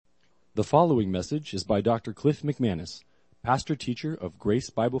The following message is by Dr. Cliff McManus, pastor-teacher of Grace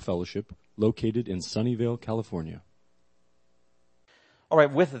Bible Fellowship, located in Sunnyvale, California. All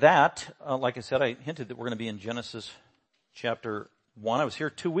right, with that, like I said, I hinted that we're going to be in Genesis chapter 1. I was here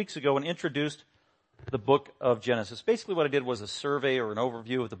 2 weeks ago and introduced the book of Genesis. Basically what I did was a survey or an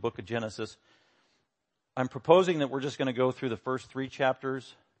overview of the book of Genesis. I'm proposing that we're just going to go through the first 3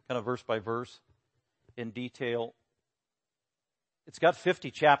 chapters, kind of verse by verse, in detail. It's got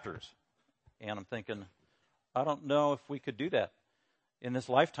 50 chapters, and I'm thinking, I don't know if we could do that in this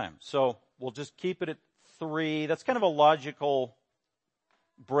lifetime. So we'll just keep it at 3. That's kind of a logical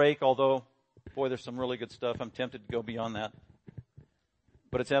break, although, boy, there's some really good stuff. I'm tempted to go beyond that.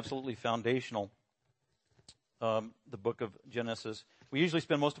 But it's absolutely foundational, the book of Genesis. We usually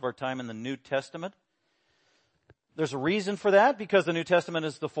spend most of our time in the New Testament. There's a reason for that, because the New Testament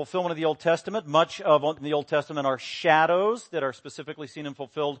is the fulfillment of the Old Testament. Much of the Old Testament are shadows that are specifically seen and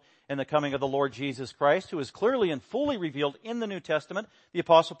fulfilled in the coming of the Lord Jesus Christ, who is clearly and fully revealed in the New Testament. The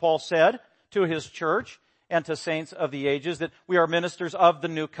Apostle Paul said to his church and to saints of the ages that we are ministers of the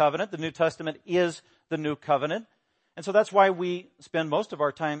New Covenant. The New Testament is the New Covenant. And so that's why we spend most of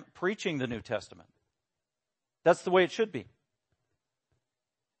our time preaching the New Testament. That's the way it should be.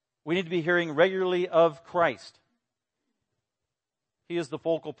 We need to be hearing regularly of Christ. He is the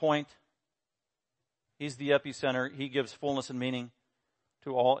focal point. He's the epicenter. He gives fullness and meaning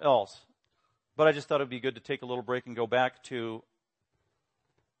to all else. But I just thought it would be good to take a little break and go back to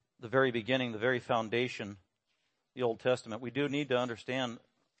the very beginning, the very foundation, the Old Testament. We do need to understand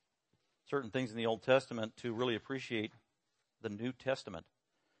certain things in the Old Testament to really appreciate the New Testament.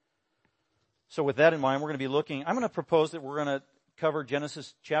 So with that in mind, I'm going to propose that we're going to cover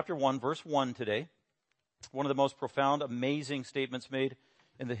Genesis chapter 1, verse 1 today. One of the most profound, amazing statements made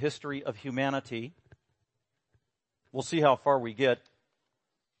in the history of humanity. We'll see how far we get.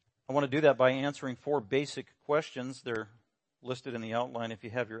 I want to do that by answering 4 basic questions. They're listed in the outline if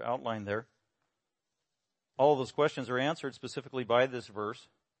you have your outline there. All of those questions are answered specifically by this verse.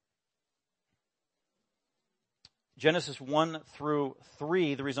 Genesis 1 through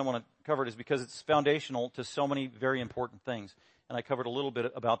 3, the reason I want to cover it is because it's foundational to so many very important things. And I covered a little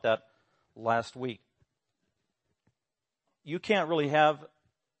bit about that last week. You can't really have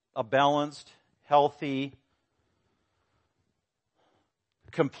a balanced, healthy,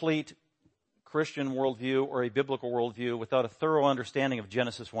 complete Christian worldview or a biblical worldview without a thorough understanding of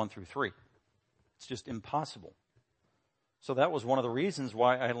Genesis 1 through 3. It's just impossible. So that was one of the reasons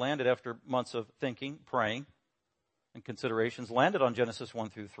why I landed, after months of thinking, praying, and considerations, landed on Genesis 1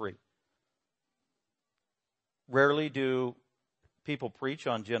 through 3. Rarely do people preach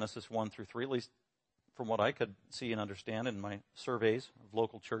on Genesis 1 through 3, at least from what I could see and understand in my surveys of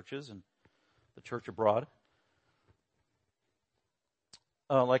local churches and the church abroad.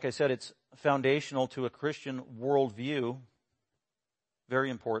 Like I said, it's foundational to a Christian worldview. Very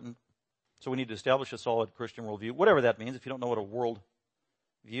important. So we need to establish a solid Christian worldview, whatever that means, if you don't know what a world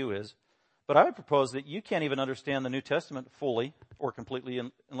view is. But I would propose that you can't even understand the New Testament fully or completely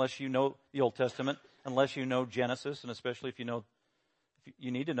unless you know the Old Testament, unless you know Genesis, and especially if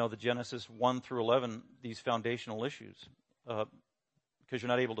you need to know the Genesis 1 through 11, these foundational issues, because you're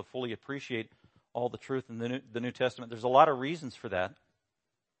not able to fully appreciate all the truth in the New Testament. There's a lot of reasons for that.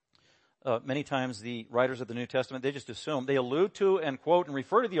 Many times the writers of the New Testament, they just assume, they allude to and quote and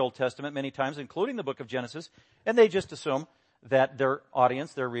refer to the Old Testament many times, including the book of Genesis, and they just assume that their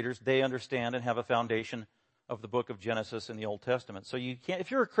audience, their readers, they understand and have a foundation of the book of Genesis in the Old Testament. So you can't, if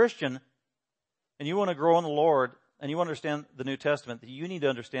you're a Christian and you want to grow in the Lord and you understand the New Testament, you need to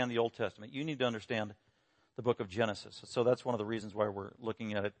understand the Old Testament. You need to understand the book of Genesis. So that's one of the reasons why we're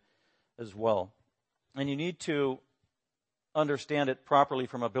looking at it as well. And you need to understand it properly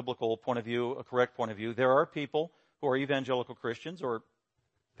from a biblical point of view, a correct point of view. There are people who are evangelical Christians or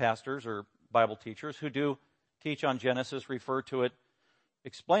pastors or Bible teachers who do teach on Genesis, refer to it,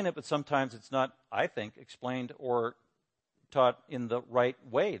 explain it, but sometimes it's not, I think, explained or taught in the right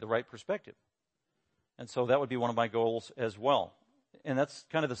way, the right perspective. And so that would be one of my goals as well. And that's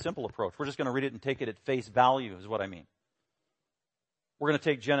kind of the simple approach. We're just going to read it and take it at face value is what I mean. We're going to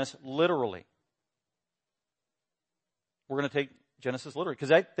take Genesis literally. We're going to take Genesis literally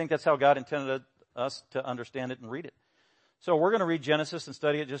because I think that's how God intended us to understand it and read it. So we're going to read Genesis and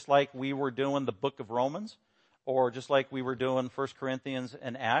study it just like we were doing the book of Romans or just like we were doing 1 Corinthians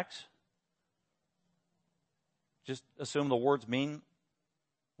and Acts. Just assume the words mean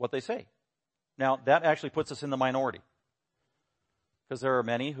what they say. Now, that actually puts us in the minority because there are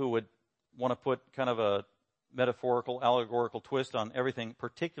many who would want to put kind of a metaphorical, allegorical twist on everything,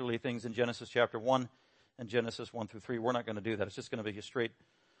 particularly things in Genesis chapter 1 and Genesis 1 through 3. We're not going to do that. It's just going to be a straightforward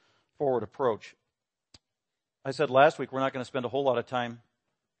forward approach. I said last week we're not going to spend a whole lot of time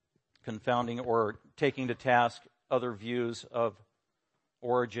confounding or taking to task other views of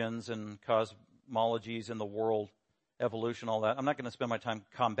origins and cosmologies in the world, evolution, all that. I'm not going to spend my time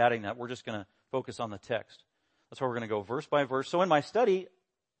combating that. We're just going to focus on the text. That's why we're going to go verse by verse. So in my study,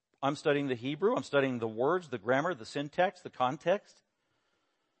 I'm studying the Hebrew. I'm studying the words, the grammar, the syntax, the context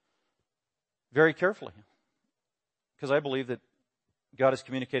very carefully. Because I believe that God is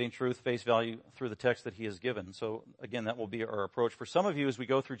communicating truth, face value, through the text that He has given. So again, that will be our approach. For some of you, as we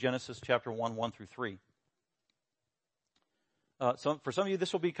go through Genesis chapter 1, 1 through 3, for some of you,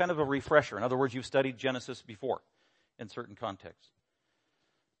 this will be kind of a refresher. In other words, you've studied Genesis before in certain contexts.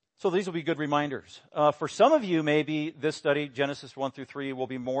 So these will be good reminders. For some of you, maybe this study, Genesis 1 through 3, will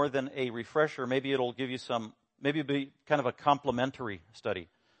be more than a refresher. Maybe it'll give you maybe it'll be kind of a complementary study. In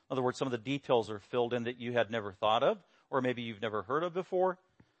other words, some of the details are filled in that you had never thought of, or maybe you've never heard of before.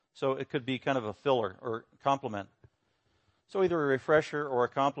 So it could be kind of a filler or complement. So either a refresher or a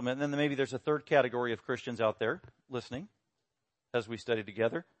complement. And then maybe there's a third category of Christians out there listening as we study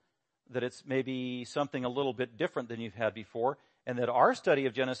together, that it's maybe something a little bit different than you've had before, and that our study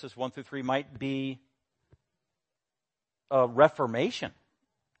of Genesis 1 through 3 might be a reformation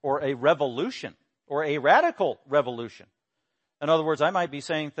or a revolution or a radical revolution. In other words, I might be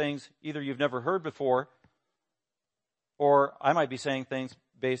saying things either you've never heard before, or I might be saying things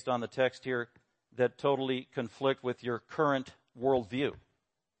based on the text here that totally conflict with your current worldview,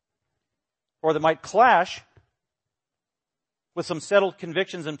 or that might clash with some settled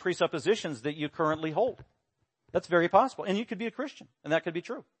convictions and presuppositions that you currently hold. That's very possible. And you could be a Christian, and that could be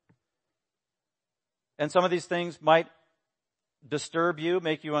true. And some of these things might disturb you,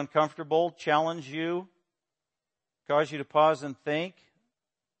 make you uncomfortable, challenge you, cause you to pause and think,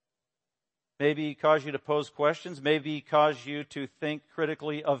 maybe cause you to pose questions, maybe cause you to think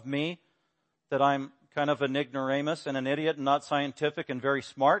critically of me, that I'm kind of an ignoramus and an idiot and not scientific and very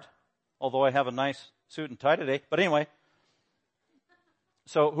smart, although I have a nice suit and tie today. But anyway,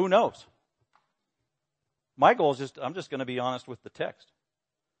 so who knows? My goal is I'm just going to be honest with the text.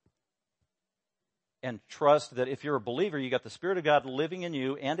 And trust that if you're a believer, you got the Spirit of God living in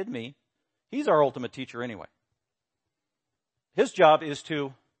you and in me. He's our ultimate teacher anyway. His job is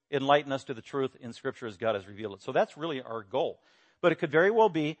to enlighten us to the truth in Scripture as God has revealed it. So that's really our goal. But it could very well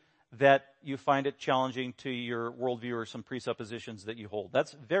be that you find it challenging to your worldview or some presuppositions that you hold.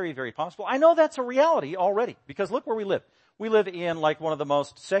 That's very, very possible. I know that's a reality already, because look where we live. We live in like one of the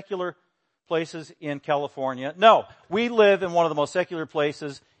most secular places in California. No, we live in one of the most secular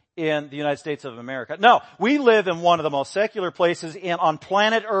places in the United States of America. No, we live in one of the most secular places on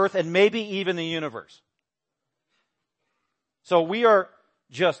planet Earth and maybe even the universe. So we are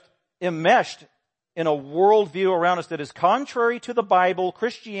just enmeshed in a worldview around us that is contrary to the Bible,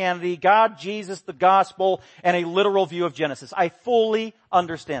 Christianity, God, Jesus, the gospel, and a literal view of Genesis. I fully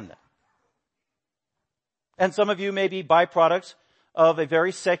understand that. And some of you may be byproducts of a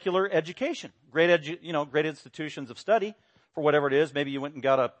very secular education. Great institutions of study for whatever it is. Maybe you went and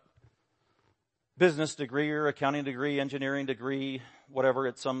got a business degree or accounting degree, engineering degree, whatever,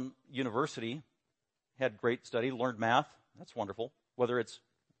 at some university. Had great study, learned math. That's wonderful. Whether it's,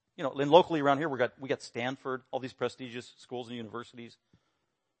 and locally around here, we got Stanford, all these prestigious schools and universities.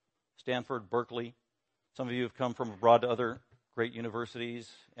 Stanford, Berkeley. Some of you have come from abroad to other great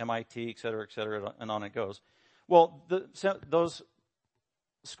universities, MIT, et cetera, and on it goes. Well, those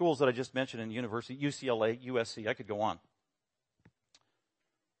schools that I just mentioned in university, UCLA, USC, I could go on.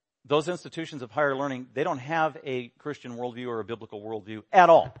 Those institutions of higher learning, they don't have a Christian worldview or a biblical worldview at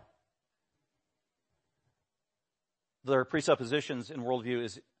all. Their presuppositions in worldview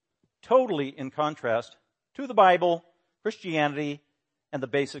is totally in contrast to the Bible, Christianity, and the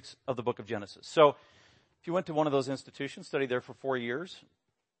basics of the book of Genesis. So if you went to one of those institutions, studied there for 4 years,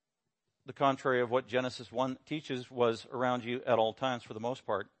 the contrary of what Genesis 1 teaches was around you at all times for the most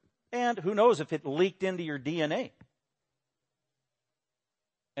part. And who knows if it leaked into your DNA.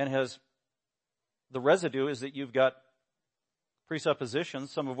 And the residue is that you've got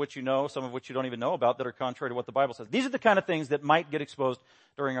presuppositions, some of which you know, some of which you don't even know about, that are contrary to what the Bible says. These are the kind of things that might get exposed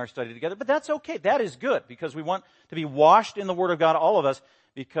during our study together. But that's okay. That is good, because we want to be washed in the Word of God, all of us,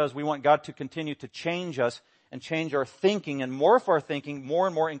 because we want God to continue to change us and change our thinking and morph our thinking more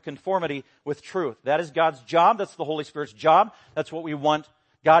and more in conformity with truth. That is God's job. That's the Holy Spirit's job. That's what we want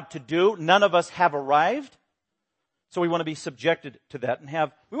God to do. None of us have arrived. So we want to be subjected to that,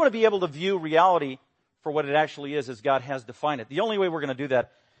 and we want to be able to view reality for what it actually is as God has defined it. The only way we're going to do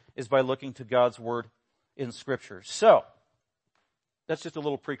that is by looking to God's Word in Scripture. So that's just a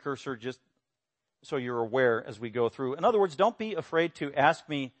little precursor, just so you're aware as we go through. In other words, don't be afraid to ask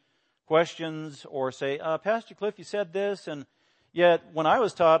me questions or say, Pastor Cliff, you said this, and yet when I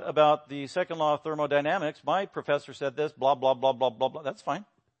was taught about the second law of thermodynamics, my professor said this, blah, blah, blah, blah, blah, blah. That's fine.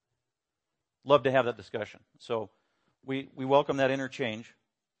 Love to have that discussion. So we welcome that interchange.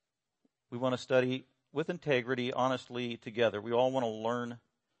 We want to study with integrity, honestly, together. We all want to learn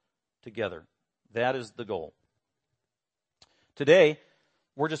together. That is the goal. Today,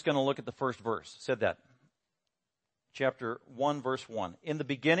 we're just going to look at the first verse. Said that. Chapter 1, verse 1. In the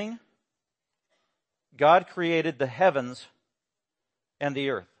beginning, God created the heavens and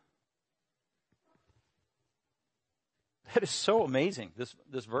the earth. That is so amazing,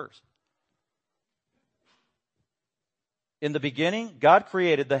 this verse. In the beginning, God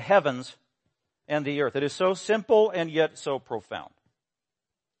created the heavens and the earth. It is so simple and yet so profound.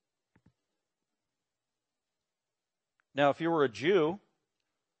 Now, if you were a Jew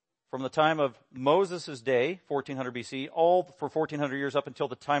from the time of Moses' day, 1400 BC, all for 1400 years up until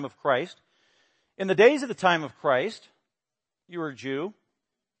the time of Christ, in the days of the time of Christ, you were a Jew,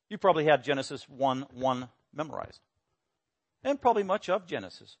 you probably had Genesis 1:1 memorized. And probably much of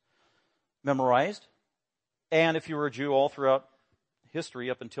Genesis memorized. And if you were a Jew all throughout history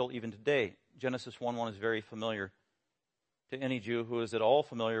up until even today, Genesis 1:1 is very familiar to any Jew who is at all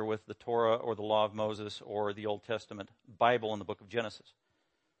familiar with the Torah or the Law of Moses or the Old Testament Bible in the book of Genesis.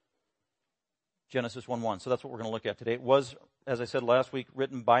 Genesis 1:1. So that's what we're going to look at today. It was, as I said last week,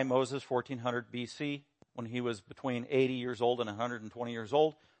 written by Moses, 1400 BC, when he was between 80 years old and 120 years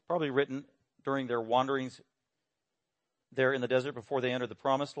old. Probably written during their wanderings there in the desert before they entered the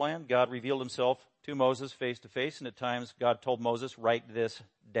promised land. God revealed himself to Moses face to face, and at times God told Moses, write this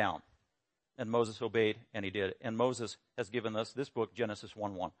down. And Moses obeyed, and he did. And Moses has given us this book, Genesis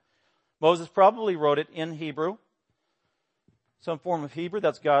 1:1. Moses probably wrote it in Hebrew, some form of Hebrew.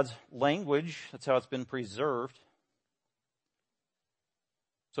 That's God's language. That's how it's been preserved.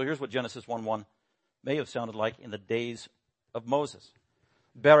 So here's what Genesis 1:1 may have sounded like in the days of Moses.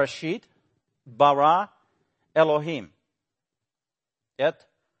 Bereshit bara Elohim et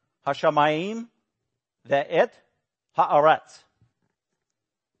hashamayim ve'et haaretz.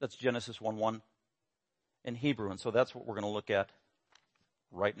 That's Genesis 1:1 in Hebrew. And so that's what we're going to look at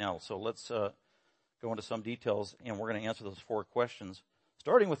right now. So let's go into some details, and we're going to answer those 4 questions,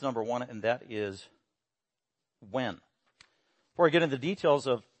 starting with number 1, and that is when. Before I get into the details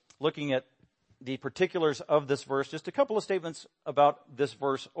of looking at the particulars of this verse, just a couple of statements about this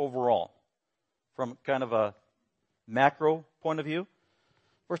verse overall from kind of a macro point of view.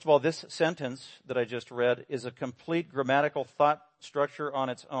 First of all, this sentence that I just read is a complete grammatical thought structure on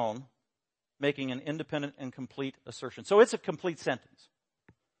its own, making an independent and complete assertion. So it's a complete sentence.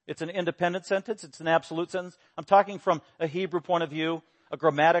 It's an independent sentence. It's an absolute sentence. I'm talking from a Hebrew point of view, a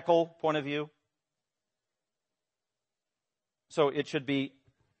grammatical point of view. So it should be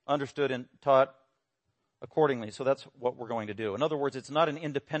understood and taught accordingly. So that's what we're going to do. In other words, it's not an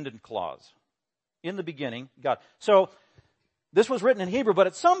independent clause. In the beginning, God. So this was written in Hebrew, but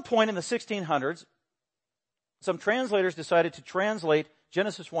at some point in the 1600s, some translators decided to translate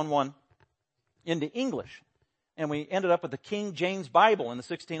Genesis 1:1 into English. And we ended up with the King James Bible in the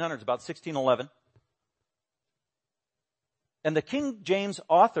 1600s, about 1611. And the King James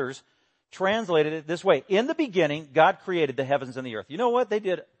authors translated it this way. In the beginning, God created the heavens and the earth. You know what? They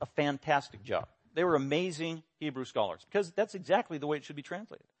did a fantastic job. They were amazing Hebrew scholars, because that's exactly the way it should be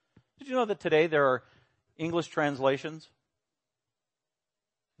translated. Did you know that today there are English translations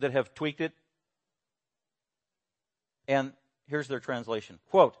that have tweaked it? And here's their translation.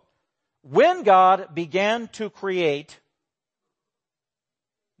 Quote, when God began to create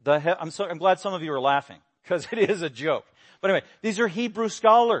I'm glad some of you are laughing, because it is a joke. But anyway, these are Hebrew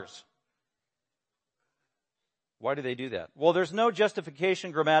scholars. Why do they do that? Well, there's no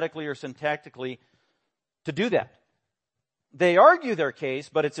justification grammatically or syntactically to do that. They argue their case,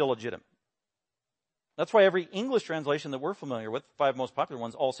 but it's illegitimate. That's why every English translation that we're familiar with, 5 most popular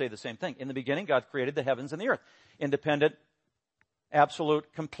ones, all say the same thing. In the beginning, God created the heavens and the earth. Independent,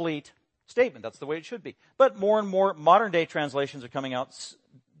 absolute, complete statement. That's the way it should be. But more and more modern day translations are coming out,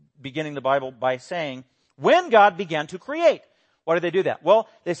 beginning the Bible by saying, when God began to create. Why do they do that? Well,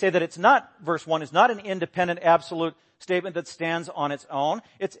 they say that it's not, verse 1 is not an independent, absolute statement that stands on its own.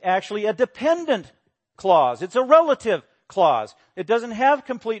 It's actually a dependent clause. It's a relative clause. It doesn't have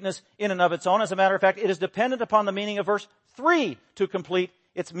completeness in and of its own. As a matter of fact, it is dependent upon the meaning of verse 3 to complete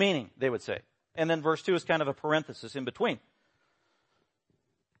its meaning, they would say. And then verse 2 is kind of a parenthesis in between.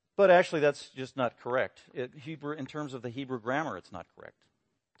 But actually, that's just not correct. In terms of the Hebrew grammar, it's not correct.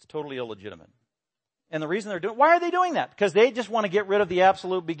 It's totally illegitimate. And the reason why are they doing that? Because they just want to get rid of the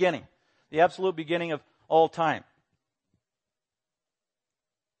absolute beginning of all time.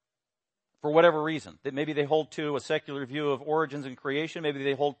 for whatever reason. That maybe they hold to a secular view of origins and creation. Maybe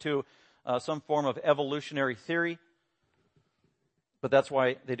they hold to some form of evolutionary theory. But that's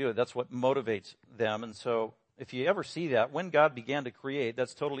why they do it. That's what motivates them. And so if you ever see that, when God began to create,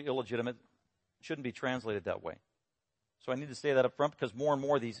 that's totally illegitimate. It shouldn't be translated that way. So I need to say that up front because more and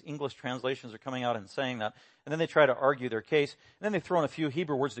more these English translations are coming out and saying that. And then they try to argue their case. And then they throw in a few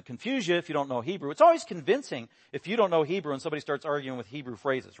Hebrew words to confuse you if you don't know Hebrew. It's always convincing if you don't know Hebrew and somebody starts arguing with Hebrew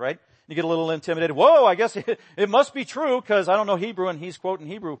phrases, right? You get a little intimidated. Whoa, I guess it must be true because I don't know Hebrew and he's quoting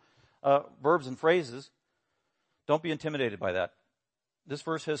Hebrew verbs and phrases. Don't be intimidated by that. This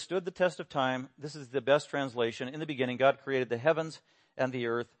verse has stood the test of time. This is the best translation. In the beginning, God created the heavens and the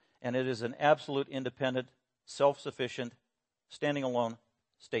earth, and it is an absolute independent, self-sufficient, standing alone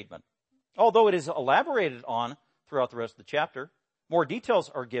statement. Although it is elaborated on throughout the rest of the chapter, more details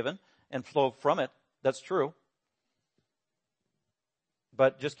are given and flow from it. That's true.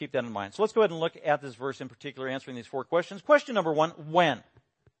 But just keep that in mind. So let's go ahead and look at this verse in particular, answering these 4 questions. Question number 1, when?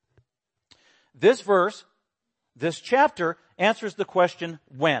 This verse, this chapter, answers the question,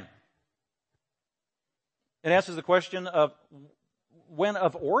 when? It answers the question of when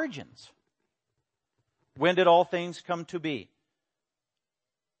of origins. When did all things come to be?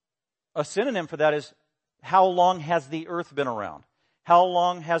 A synonym for that is, how long has the earth been around? How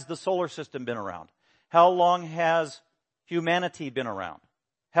long has the solar system been around? How long has humanity been around?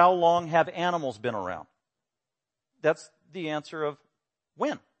 How long have animals been around? That's the answer of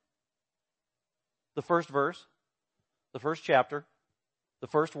when. The first verse, the first chapter, the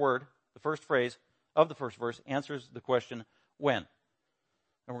first word, the first phrase of the first verse answers the question, when?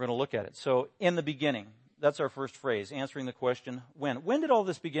 And we're going to look at it. So, in the beginning, that's our first phrase, answering the question, when? When did all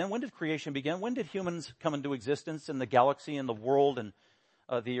this begin? When did creation begin? When did humans come into existence in the galaxy and the world and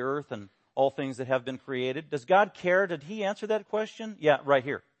the earth and all things that have been created? Does God care? Did he answer that question? Yeah, right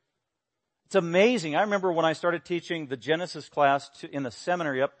here. It's amazing. I remember when I started teaching the Genesis class in the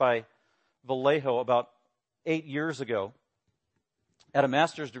seminary up by Vallejo about 8 years ago at a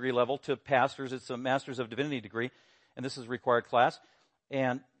master's degree level to pastors. It's a master's of divinity degree, and this is a required class,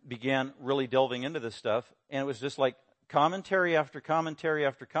 and began really delving into this stuff. And it was just like commentary after commentary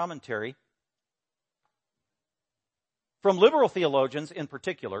after commentary from liberal theologians in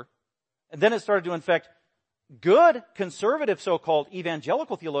particular. And then it started to infect good conservative so-called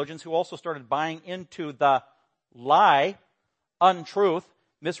evangelical theologians who also started buying into the lie, untruth,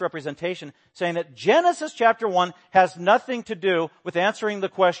 misrepresentation, saying that Genesis chapter 1 has nothing to do with answering the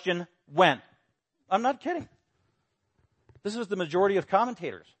question, when? I'm not kidding. This is the majority of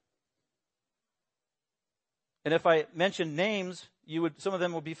commentators. And if I mention names, some of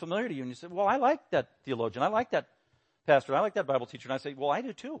them will be familiar to you. And you say, well, I like that theologian. I like that pastor. I like that Bible teacher. And I say, well, I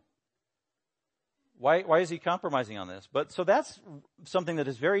do too. Why is he compromising on this? But so that's something that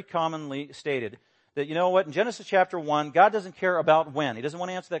is very commonly stated. That, you know what, in Genesis chapter 1, God doesn't care about when. He doesn't want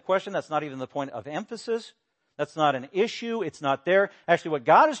to answer that question. That's not even the point of emphasis. That's not an issue. It's not there. Actually, what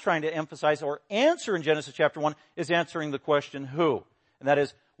God is trying to emphasize or answer in Genesis chapter 1 is answering the question, who? And that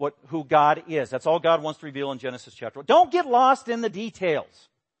is who God is. That's all God wants to reveal in Genesis chapter 1. Don't get lost in the details.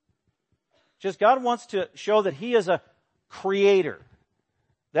 Just God wants to show that he is a creator.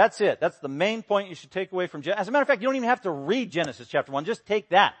 That's it. That's the main point you should take away from Genesis. As a matter of fact, you don't even have to read Genesis chapter 1. Just take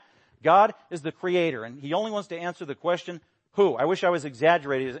that. God is the creator, and he only wants to answer the question, who? I wish I was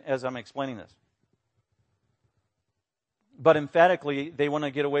exaggerating as I'm explaining this. But emphatically, they want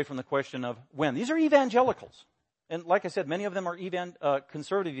to get away from the question of when. These are evangelicals. And like I said, many of them are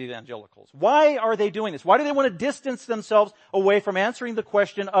conservative evangelicals. Why are they doing this? Why do they want to distance themselves away from answering the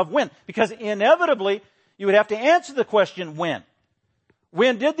question of when? Because inevitably, you would have to answer the question when.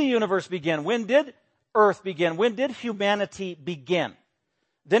 When did the universe begin? When did earth begin? When did humanity begin?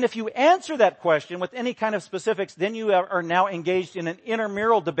 Then if you answer that question with any kind of specifics, then you are now engaged in an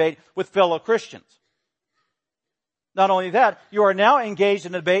intramural debate with fellow Christians. Not only that, you are now engaged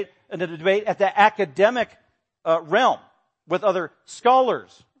in a debate at the academic realm with other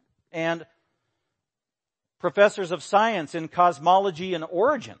scholars and professors of science in cosmology and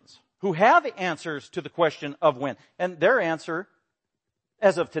origins who have answers to the question of when. And their answer,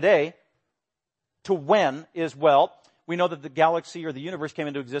 as of today, to when is, well, we know that the galaxy or the universe came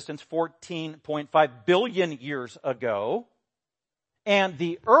into existence 14.5 billion years ago. And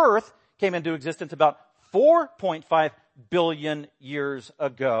the earth came into existence about 4.5 billion years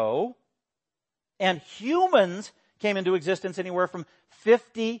ago. And humans came into existence anywhere from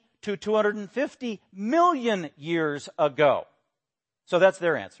 50 to 250 million years ago. So that's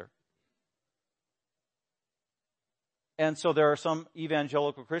their answer. And so there are some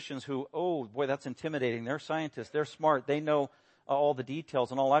evangelical Christians who, oh boy, that's intimidating. They're scientists. They're smart. They know all the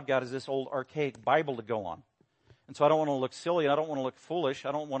details, and all I've got is this old archaic Bible to go on. And so I don't want to look silly, I don't want to look foolish,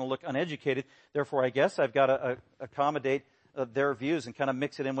 I don't want to look uneducated. Therefore, I guess I've got to accommodate their views and kind of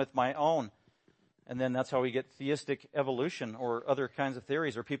mix it in with my own. And then that's how we get theistic evolution or other kinds of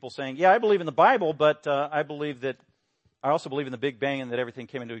theories, or people saying, yeah, I believe in the Bible, but I also believe in the Big Bang and that everything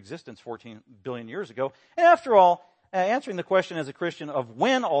came into existence 14 billion years ago. And after all, answering the question as a Christian of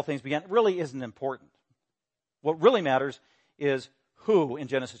when all things began really isn't important. What really matters is who in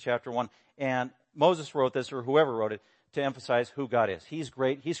Genesis chapter 1. And Moses wrote this, or whoever wrote it, to emphasize who God is. He's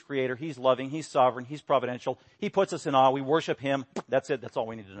great, He's creator, He's loving, He's sovereign, He's providential. He puts us in awe, we worship Him. That's it, that's all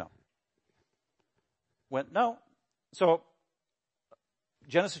we need to know. So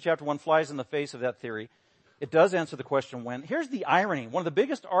Genesis chapter 1 flies in the face of that theory. It does answer the question when. Here's the irony. One of the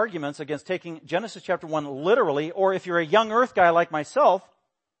biggest arguments against taking Genesis chapter 1 literally, or if you're a young earth guy like myself,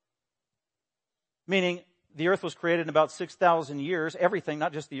 meaning the earth was created in about 6,000 years, everything,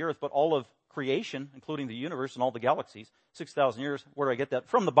 not just the earth, but all of creation, including the universe and all the galaxies, 6,000 years. Where do I get that?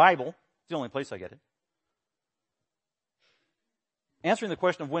 From the Bible. It's the only place I get it. Answering the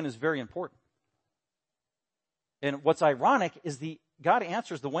question of when is very important. And what's ironic is God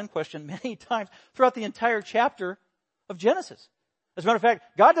answers the when question many times throughout the entire chapter of Genesis. As a matter of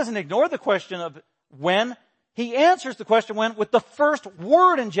fact, God doesn't ignore the question of when. He answers the question when with the first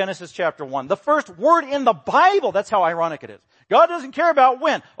word in Genesis chapter 1. The first word in the Bible. That's how ironic it is. God doesn't care about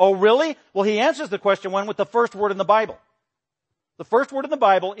when. Oh, really? Well, He answers the question when with the first word in the Bible. The first word in the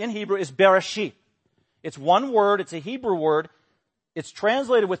Bible in Hebrew is Bereshit. It's one word. It's a Hebrew word. It's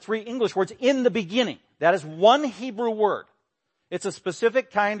translated with 3 English words, in the beginning. That is one Hebrew word. It's a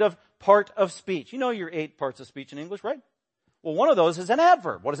specific kind of part of speech. You know your 8 parts of speech in English, right? Well, one of those is an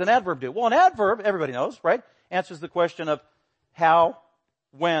adverb. What does an adverb do? Well, an adverb, everybody knows, right? Answers the question of how,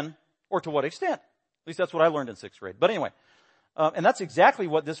 when, or to what extent. At least that's what I learned in 6th grade. But anyway, and that's exactly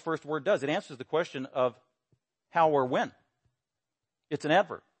what this first word does. It answers the question of how or when. It's an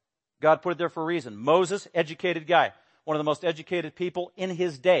adverb. God put it there for a reason. Moses, educated guy. One of the most educated people in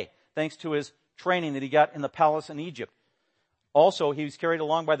his day, thanks to his training that he got in the palace in Egypt. Also, he was carried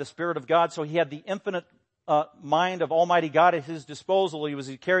along by the Spirit of God, so he had the infinite mind of Almighty God at his disposal. He was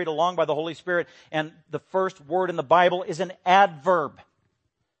carried along by the Holy Spirit, and the first word in the Bible is an adverb.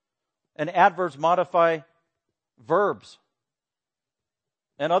 And adverbs modify verbs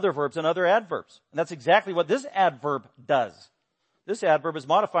and other verbs and other adverbs. And that's exactly what this adverb does. This adverb is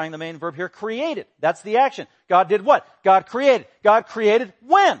modifying the main verb here, created. That's the action. God did what? God created. God created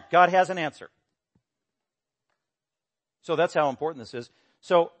when? God has an answer. So that's how important this is.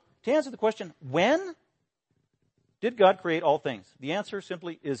 So to answer the question, when did God create all things? The answer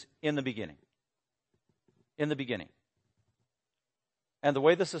simply is in the beginning. In the beginning. And the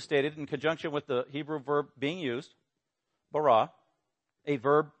way this is stated in conjunction with the Hebrew verb being used, bara, a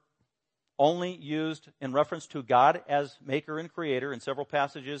verb only used in reference to God as maker and creator in several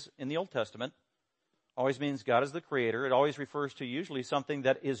passages in the Old Testament, always means God is the creator. It always refers to usually something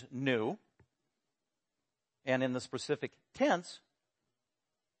that is new. And in the specific tense,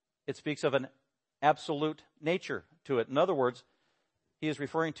 it speaks of an absolute nature to it. In other words, he is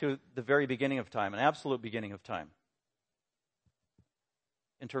referring to the very beginning of time, an absolute beginning of time,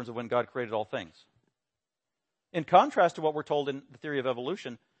 in terms of when God created all things. In contrast to what we're told in the theory of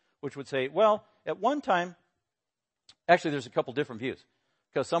evolution, which would say, well, at one time, actually there's a couple different views.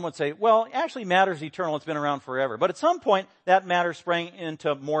 Because some would say, well, actually matter is eternal, it's been around forever. But at some point, that matter sprang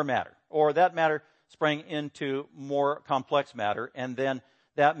into more matter. Or that matter sprang into more complex matter. And then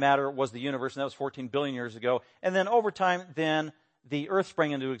that matter was the universe, and that was 14 billion years ago. And then over time, then the earth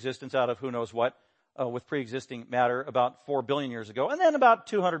sprang into existence out of who knows what, with pre-existing matter about 4 billion years ago. And then about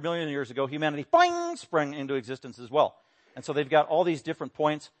 200 million years ago, humanity, boing, sprang into existence as well. And so they've got all these different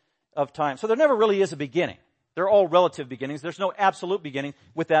points of time. So there never really is a beginning. They're all relative beginnings. There's no absolute beginning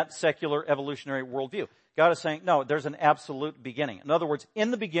with that secular evolutionary worldview. God is saying, no, there's an absolute beginning. In other words,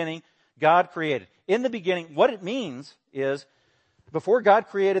 in the beginning, God created. In the beginning, what it means is, before God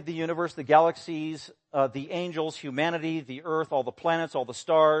created the universe, the galaxies, the angels, humanity, the earth, all the planets, all the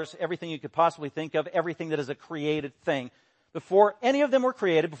stars, everything you could possibly think of, everything that is a created thing, before any of them were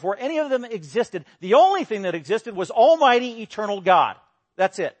created, before any of them existed, the only thing that existed was Almighty Eternal God.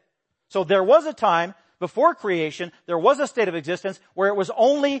 That's it. So there was a time before creation, there was a state of existence where it was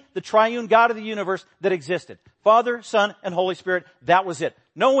only the triune God of the universe that existed. Father, Son, and Holy Spirit, that was it.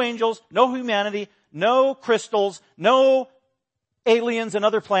 No angels, no humanity, no crystals, no aliens and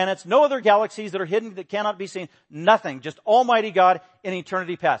other planets, no other galaxies that are hidden, that cannot be seen. Nothing. Just Almighty God in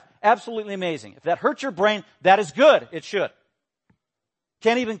eternity past. Absolutely amazing. If that hurts your brain, that is good. It should.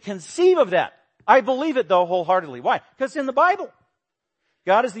 Can't even conceive of that. I believe it, though, wholeheartedly. Why? Because it's in the Bible.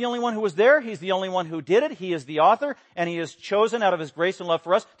 God is the only one who was there. He's the only one who did it. He is the author, and He has chosen out of His grace and love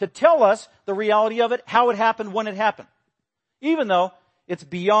for us to tell us the reality of it, how it happened, when it happened. Even though it's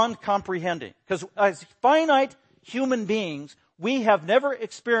beyond comprehending. Because as finite human beings, we have never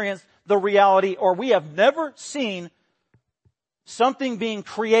experienced the reality, or we have never seen something being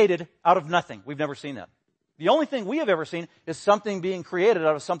created out of nothing. We've never seen that. The only thing we have ever seen is something being created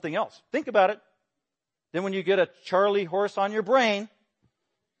out of something else. Think about it. Then when you get a Charlie horse on your brain,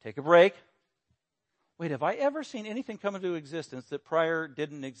 take a break. Wait, have I ever seen anything come into existence that prior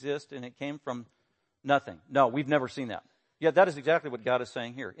didn't exist and it came from nothing? No, we've never seen that. Yet that is exactly what God is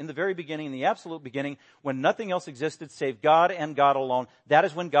saying here. In the very beginning, in the absolute beginning, when nothing else existed save God and God alone, that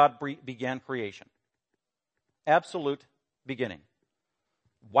is when God began creation. Absolute beginning.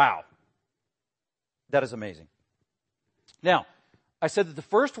 Wow. That is amazing. Now, I said that the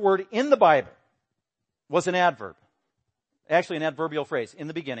first word in the Bible was an adverb. Actually, an adverbial phrase. In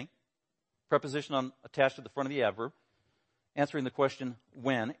the beginning. Preposition attached to the front of the adverb. Answering the question,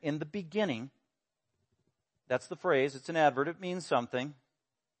 when. In the beginning. That's the phrase. It's an adverb. It means something.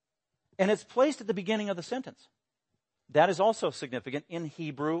 And it's placed at the beginning of the sentence. That is also significant in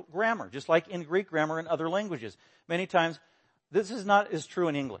Hebrew grammar, just like in Greek grammar and other languages. Many times, this is not as true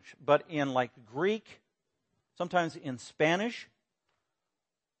in English, but in like Greek, sometimes in Spanish,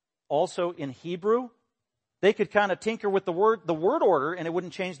 also in Hebrew, they could kind of tinker with the word order, and it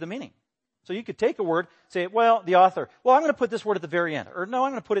wouldn't change the meaning. So you could take a word, say, well, the author, well, I'm going to put this word at the very end. Or no,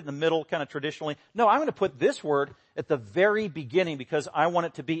 I'm going to put it in the middle, kind of traditionally. No, I'm going to put this word at the very beginning because I want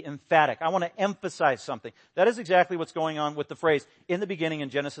it to be emphatic. I want to emphasize something. That is exactly what's going on with the phrase, in the beginning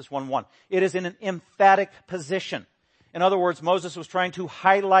in Genesis 1:1. It is in an emphatic position. In other words, Moses was trying to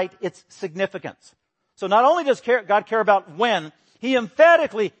highlight its significance. So not only does God care about when, He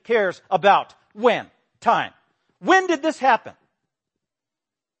emphatically cares about when. Time. When did this happen?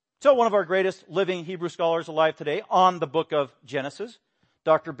 So one of our greatest living Hebrew scholars alive today on the book of Genesis,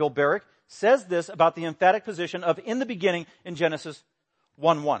 Dr. Bill Barrick, says this about the emphatic position of in the beginning in Genesis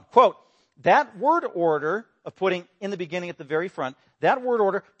 1:1. Quote, that word order of putting in the beginning at the very front, that word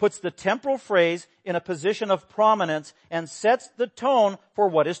order puts the temporal phrase in a position of prominence and sets the tone for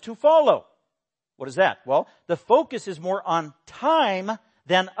what is to follow. What is that? Well, the focus is more on time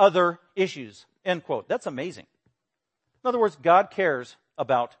than other issues. End quote. That's amazing. In other words, God cares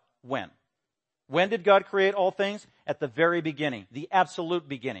about when. When did God create all things? At the very beginning, the absolute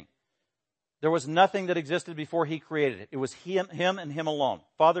beginning. There was nothing that existed before He created it. It was Him and Him alone.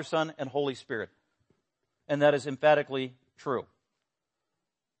 Father, Son, and Holy Spirit. And that is emphatically true.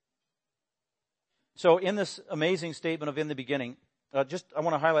 So in this amazing statement of in the beginning, I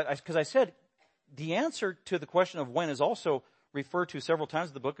want to highlight, because I said the answer to the question of when is also referred to several times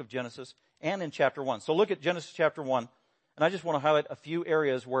in the book of Genesis and in chapter 1. So look at Genesis chapter 1. And I just want to highlight a few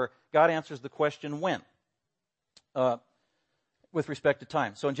areas where God answers the question when, with respect to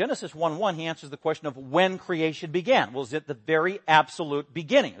time. So in Genesis 1:1, He answers the question of when creation began. Well, is it the very absolute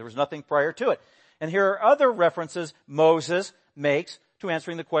beginning? There was nothing prior to it. And here are other references Moses makes to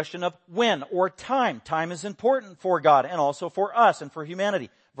answering the question of when or time. Time is important for God and also for us and for humanity.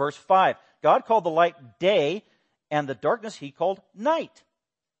 Verse 5, God called the light day and the darkness He called night.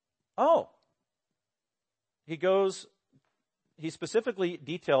 Oh. He specifically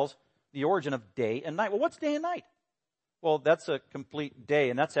details the origin of day and night. Well, what's day and night? Well, that's a complete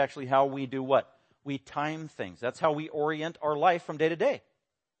day, and that's actually how we do what? We time things. That's how we orient our life from day to day.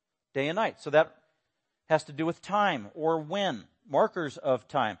 Day and night. So that has to do with time or when. Markers of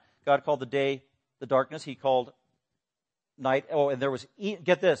time. God called the day the darkness. He called night. Oh, and there was,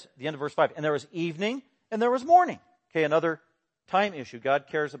 get this, the end of verse 5. And there was evening and there was morning. Okay, another time issue. God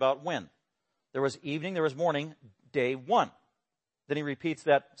cares about when. There was evening, there was morning, day 1. Then He repeats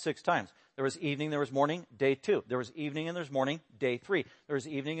that 6 times. There was evening, there was morning, day 2. There was evening and there was morning, day 3. There was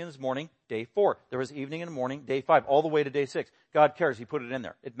evening and there was morning, day 4. There was evening and morning, day 5, all the way to day 6. God cares. He put it in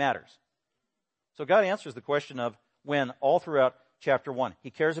there. It matters. So God answers the question of when all throughout chapter 1.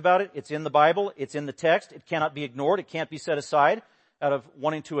 He cares about it. It's in the Bible. It's in the text. It cannot be ignored. It can't be set aside out of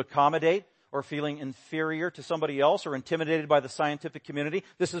wanting to accommodate or feeling inferior to somebody else or intimidated by the scientific community.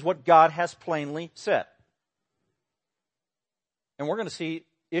 This is what God has plainly said. And we're going to see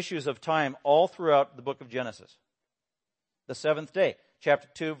issues of time all throughout the book of Genesis. The 7th day, chapter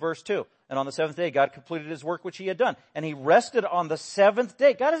 2, verse 2. And on the 7th day, God completed His work which He had done. And He rested on the 7th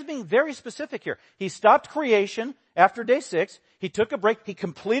day. God is being very specific here. He stopped creation after day 6. He took a break. He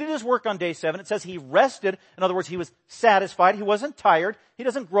completed His work on day 7. It says He rested. In other words, He was satisfied. He wasn't tired. He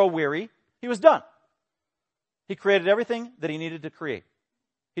doesn't grow weary. He was done. He created everything that He needed to create.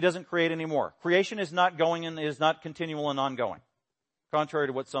 He doesn't create anymore. Creation is not going and is not continual and ongoing, contrary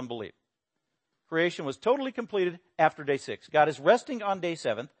to what some believe. Creation was totally completed after day 6. God is resting on day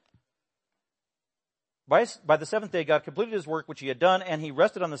 7. By the 7th day, God completed his work which he had done, and he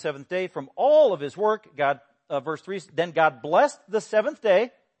rested on the 7th day from all of his work. Verse 3, then God blessed the 7th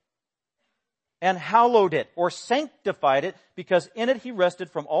day and hallowed it, or sanctified it, because in it he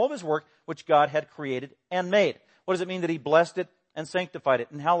rested from all of his work which God had created and made. What does it mean that he blessed it and sanctified it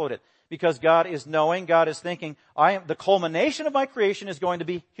and hallowed it? Because God is knowing, God is thinking, the culmination of my creation is going to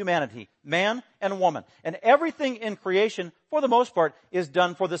be humanity, man and woman. And everything in creation, for the most part, is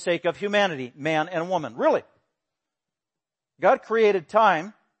done for the sake of humanity, man and woman. Really. God created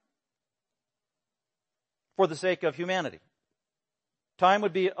time for the sake of humanity. Time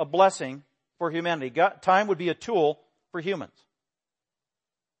would be a blessing for humanity. Time would be a tool for humans.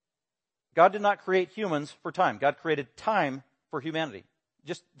 God did not create humans for time. God created time for humanity.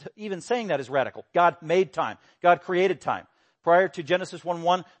 Just even saying that is radical. God made time. God created time. Prior to Genesis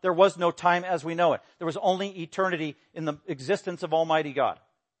 1:1, there was no time as we know it. There was only eternity in the existence of Almighty God.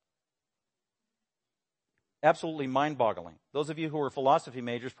 Absolutely mind-boggling. Those of you who are philosophy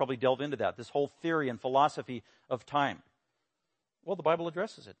majors probably delve into that, this whole theory and philosophy of time. Well, the Bible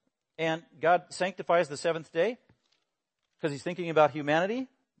addresses it. And God sanctifies the 7th day because he's thinking about humanity,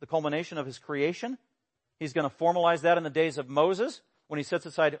 the culmination of his creation. He's going to formalize that in the days of Moses, when he sets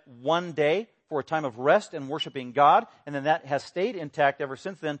aside one day for a time of rest and worshiping God. And then that has stayed intact ever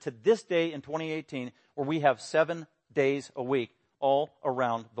since then to this day in 2018, where we have 7 days a week all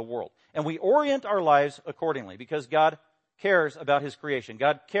around the world. And we orient our lives accordingly because God cares about his creation.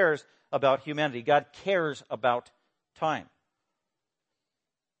 God cares about humanity. God cares about time.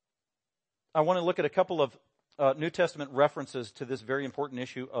 I want to look at a couple of New Testament references to this very important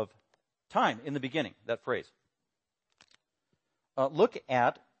issue of time in the beginning, that phrase. Look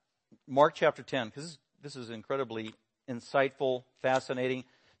at Mark chapter 10, because this is incredibly insightful, fascinating.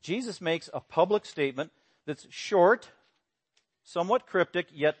 Jesus makes a public statement that's short, somewhat cryptic,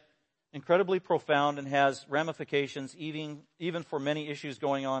 yet incredibly profound and has ramifications even for many issues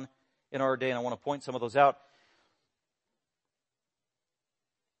going on in our day, and I want to point some of those out.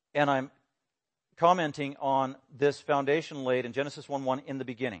 And I'm commenting on this foundation laid in Genesis 1:1 in the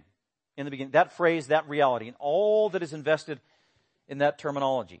beginning. In the beginning, that phrase, that reality, and all that is invested in that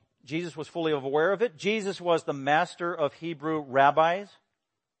terminology. Jesus was fully aware of it. Jesus was the master of Hebrew rabbis.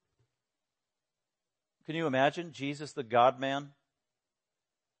 Can you imagine Jesus, the God-man,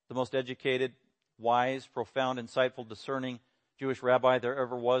 the most educated, wise, profound, insightful, discerning Jewish rabbi there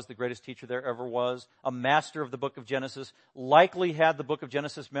ever was, the greatest teacher there ever was, a master of the book of Genesis, likely had the book of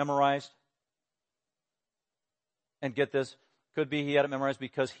Genesis memorized. And get this, could be he had it memorized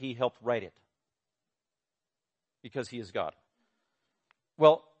because he helped write it. Because he is God.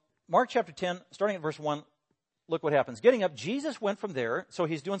 Well, Mark chapter 10, starting at verse 1, look what happens. Getting up, Jesus went from there, so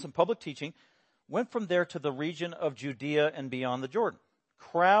he's doing some public teaching, went from there to the region of Judea and beyond the Jordan.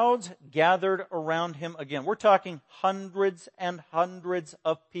 Crowds gathered around him again. We're talking hundreds and hundreds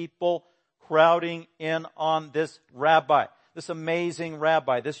of people crowding in on this rabbi, this amazing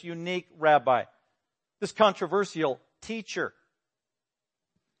rabbi, this unique rabbi, this controversial teacher,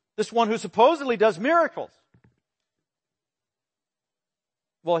 this one who supposedly does miracles.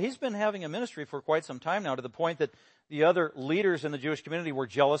 Well, he's been having a ministry for quite some time now, to the point that the other leaders in the Jewish community were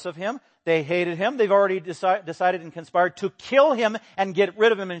jealous of him. They hated him. They've already decided and conspired to kill him and get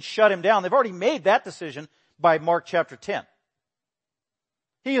rid of him and shut him down. They've already made that decision by Mark chapter 10.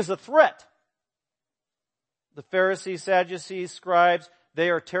 He is a threat. The Pharisees, Sadducees, scribes,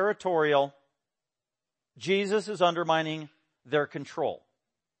 they are territorial. Jesus is undermining their control.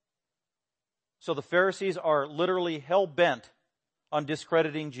 So the Pharisees are literally hell-bent on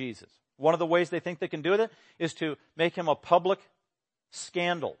discrediting Jesus. One of the ways they think they can do it is to make him a public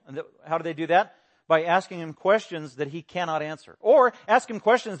scandal. And how do they do that? By asking him questions that he cannot answer. Or ask him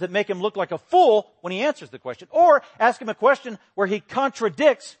questions that make him look like a fool when he answers the question. Or ask him a question where he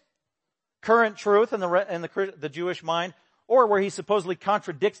contradicts current truth in the Jewish mind, or where he supposedly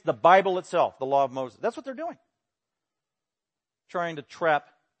contradicts the Bible itself, the law of Moses. That's what they're doing. Trying to trap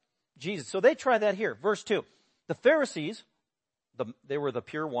Jesus. So they try that here. Verse 2. The Pharisees, they were the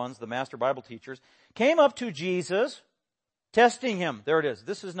pure ones, the master Bible teachers, came up to Jesus, testing him. There it is.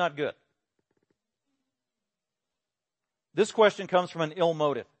 This is not good. This question comes from an ill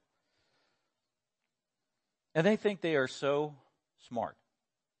motive. And they think they are so smart.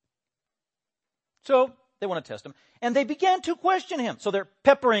 So they want to test him. And they began to question him. So they're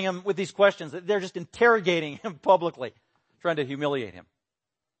peppering him with these questions. They're just interrogating him publicly, trying to humiliate him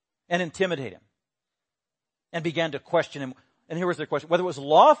and intimidate him. And began to question him. And here was their question, whether it was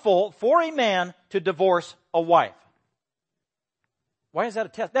lawful for a man to divorce a wife. Why is that a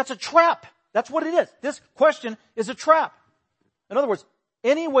test? That's a trap. That's what it is. This question is a trap. In other words,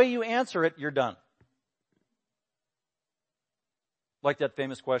 any way you answer it, you're done. Like that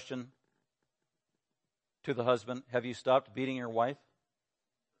famous question to the husband, have you stopped beating your wife?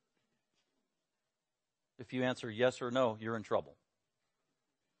 If you answer yes or no, you're in trouble.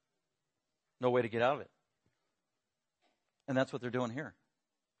 No way to get out of it. And that's what they're doing here.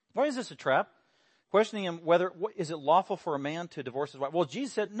 Why is this a trap? Questioning him whether, is it lawful for a man to divorce his wife? Well,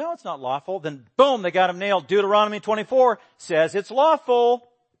 Jesus said, no, it's not lawful. Then boom, they got him nailed. Deuteronomy 24 says it's lawful.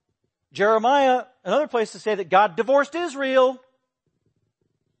 Jeremiah, another place to say that God divorced Israel.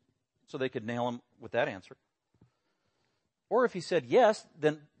 So they could nail him with that answer. Or if he said yes,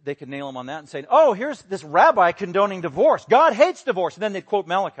 then they could nail him on that and say, oh, here's this rabbi condoning divorce. God hates divorce. And then they'd quote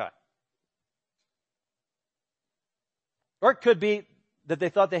Malachi. Or it could be that they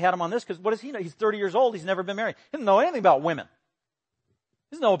thought they had him on this because what does he know? He's 30 years old. He's never been married. He doesn't know anything about women.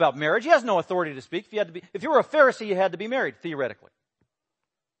 He doesn't know about marriage. He has no authority to speak. If you were a Pharisee, you had to be married, theoretically.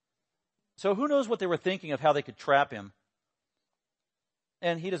 So who knows what they were thinking of how they could trap him.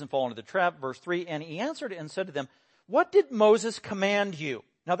 And he doesn't fall into the trap. Verse 3, and he answered and said to them, what did Moses command you?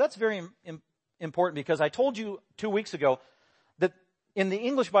 Now that's very important because I told you 2 weeks ago that in the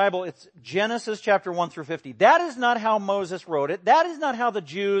English Bible, it's Genesis chapter 1 through 50. That is not how Moses wrote it. That is not how the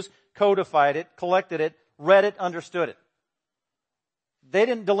Jews codified it, collected it, read it, understood it. They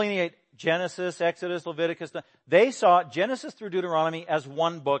didn't delineate Genesis, Exodus, Leviticus. They saw Genesis through Deuteronomy as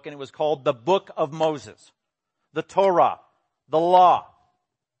one book, and it was called the Book of Moses. The Torah, the Law.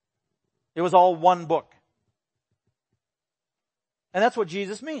 It was all one book. And that's what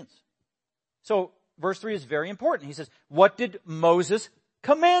Jesus means. So, verse 3 is very important. He says, what did Moses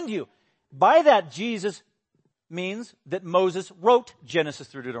command you? By that, Jesus means that Moses wrote Genesis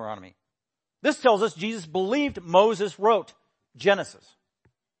through Deuteronomy. This tells us Jesus believed Moses wrote Genesis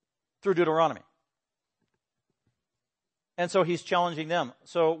through Deuteronomy. And so he's challenging them.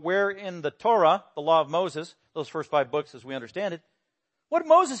 So where in the Torah, the law of Moses, those first 5 books as we understand it, what did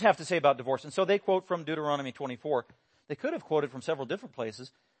Moses have to say about divorce? And so they quote from Deuteronomy 24. They could have quoted from several different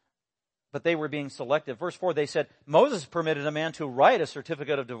places, but they were being selective. Verse 4, they said, Moses permitted a man to write a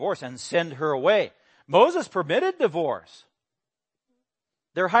certificate of divorce and send her away. Moses permitted divorce.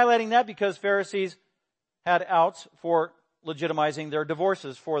 They're highlighting that because Pharisees had outs for legitimizing their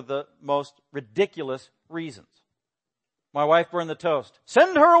divorces for the most ridiculous reasons. My wife burned the toast.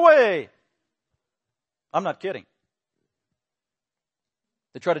 Send her away. I'm not kidding.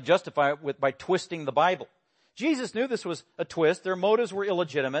 They try to justify it by twisting the Bible. Jesus knew this was a twist. Their motives were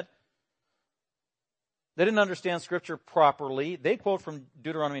illegitimate. They didn't understand Scripture properly. They quote from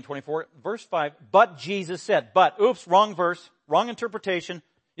Deuteronomy 24, verse 5, but Jesus said, but, oops, wrong verse, wrong interpretation.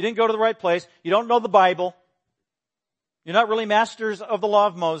 You didn't go to the right place. You don't know the Bible. You're not really masters of the law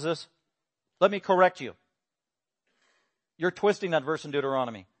of Moses. Let me correct you. You're twisting that verse in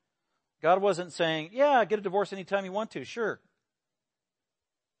Deuteronomy. God wasn't saying, yeah, get a divorce anytime you want to. Sure.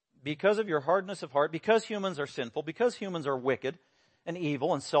 Because of your hardness of heart, because humans are sinful, because humans are wicked and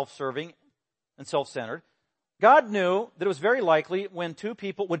evil and self-serving and self-centered, God knew that it was very likely when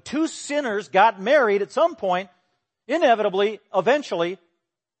two sinners got married at some point, inevitably, eventually,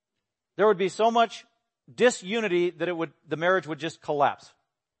 there would be so much disunity that the marriage would just collapse.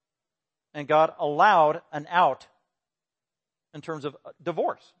 And God allowed an out in terms of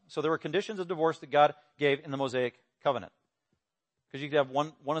divorce. So there were conditions of divorce that God gave in the Mosaic covenant. Because you could have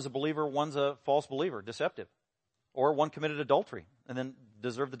one is a believer, one's a false believer, deceptive. Or one committed adultery and then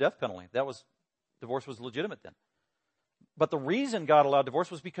deserved the death penalty. Divorce was legitimate then. But the reason God allowed divorce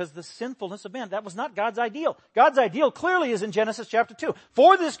was because the sinfulness of man. That was not God's ideal. God's ideal clearly is in Genesis chapter 2.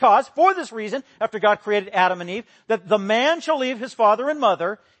 For this cause, for this reason, after God created Adam and Eve, that the man shall leave his father and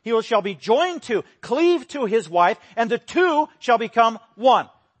mother, shall be joined to, cleave to his wife, and the two shall become one.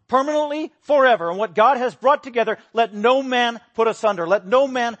 Permanently, forever. And what God has brought together, let no man put asunder. Let no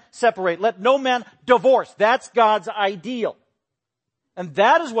man separate. Let no man divorce. That's God's ideal. And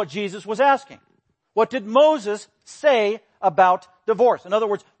that is what Jesus was asking. What did Moses say about divorce? In other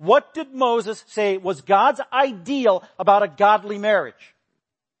words, what did Moses say was God's ideal about a godly marriage?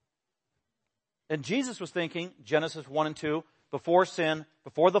 And Jesus was thinking Genesis 1 and 2, before sin,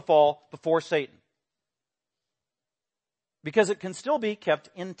 before the fall, before Satan. Because it can still be kept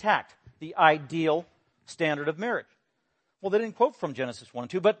intact, the ideal standard of marriage. Well, they didn't quote from Genesis 1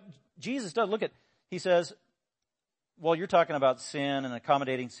 and 2, but Jesus does. He says, well, you're talking about sin and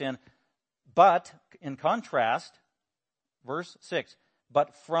accommodating sin. But, in contrast, verse 6,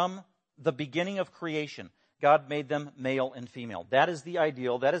 but from the beginning of creation, God made them male and female. That is the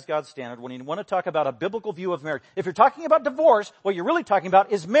ideal. That is God's standard. When you want to talk about a biblical view of marriage, if you're talking about divorce, what you're really talking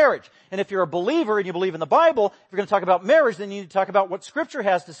about is marriage. And if you're a believer and you believe in the Bible, if you're going to talk about marriage, then you need to talk about what Scripture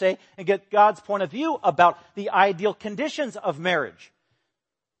has to say and get God's point of view about the ideal conditions of marriage.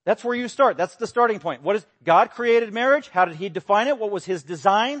 That's where you start. That's the starting point. What is God created marriage? How did He define it? What was His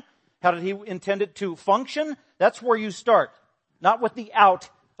design? How did He intend it to function? That's where you start. Not with the out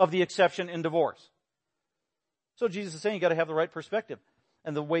of the exception in divorce. So Jesus is saying you got to have the right perspective.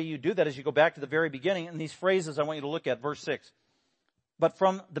 And the way you do that is you go back to the very beginning. And these phrases I want you to look at. Verse 6. But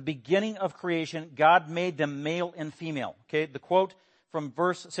from the beginning of creation, God made them male and female. Okay, the quote from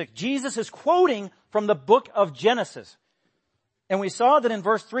verse 6. Jesus is quoting from the book of Genesis. And we saw that in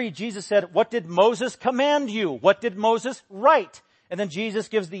verse 3, Jesus said, what did Moses command you? What did Moses write? And then Jesus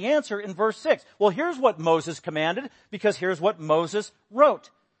gives the answer in verse 6. Well, here's what Moses commanded, because here's what Moses wrote.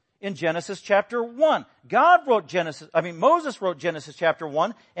 In Genesis chapter 1. Moses wrote Genesis chapter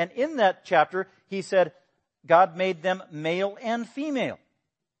 1, and in that chapter, he said, God made them male and female.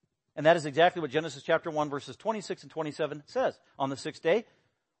 And that is exactly what Genesis chapter 1 verses 26 and 27 says. On the sixth day,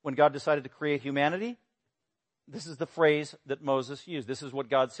 when God decided to create humanity, this is the phrase that Moses used. This is what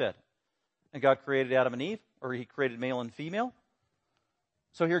God said. And God created Adam and Eve, or He created male and female.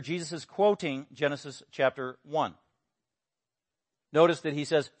 So here Jesus is quoting Genesis chapter 1. Notice that He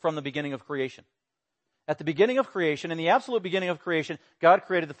says, from the beginning of creation. At the beginning of creation, in the absolute beginning of creation, God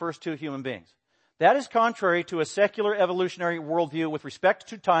created the first two human beings. That is contrary to a secular evolutionary worldview with respect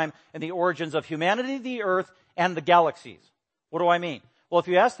to time and the origins of humanity, the earth, and the galaxies. What do I mean? Well, if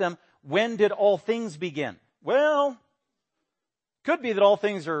you ask them, when did all things begin? Well, could be that all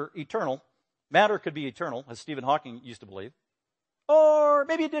things are eternal. Matter could be eternal, as Stephen Hawking used to believe. Or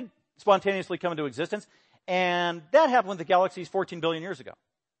maybe it did spontaneously come into existence. And that happened with the galaxies 14 billion years ago.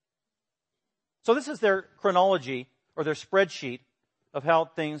 So this is their chronology, or their spreadsheet, of how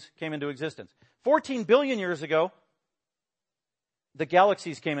things came into existence. 14 billion years ago, the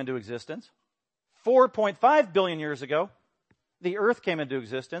galaxies came into existence. 4.5 billion years ago, the earth came into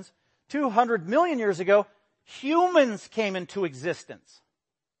existence. 200 million years ago, humans came into existence.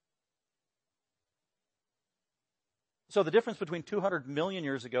 So the difference between 200 million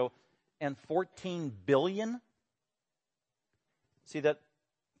years ago and 14 billion. See that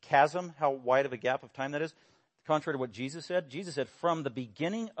chasm, how wide of a gap of time that is? Contrary to what Jesus said. Jesus said, from the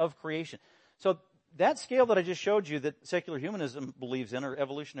beginning of creation. So that scale that I just showed you that secular humanism believes in, or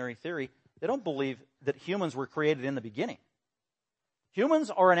evolutionary theory, they don't believe that humans were created in the beginning.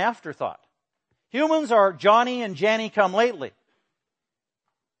 Humans are an afterthought. Humans are Johnny and Janny come lately.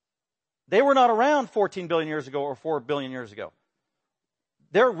 They were not around 14 billion years ago or 4 billion years ago.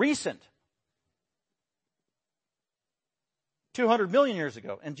 They're recent. 200 million years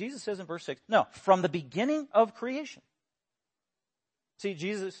ago. And Jesus says in verse 6, no, from the beginning of creation. See,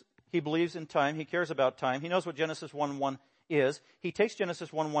 Jesus, He believes in time. He cares about time. He knows what Genesis 1:1 is. He takes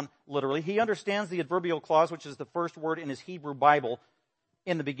Genesis 1:1 literally. He understands the adverbial clause, which is the first word in his Hebrew Bible,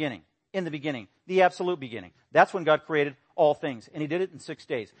 in the beginning. In the beginning. The absolute beginning. That's when God created all things. And He did it in 6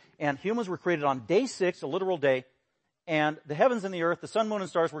 days. And humans were created on day 6, a literal day. And the heavens and the earth, the sun, moon, and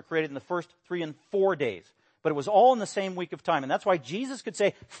stars were created in the first 3 and 4 days. But it was all in the same week of time. And that's why Jesus could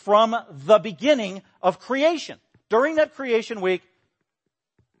say, from the beginning of creation. During that creation week,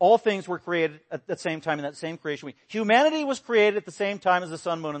 all things were created at the same time in that same creation week. Humanity was created at the same time as the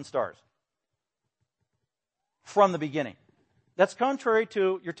sun, moon, and stars. From the beginning. That's contrary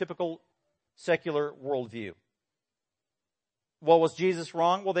to your typical secular worldview. Well, was Jesus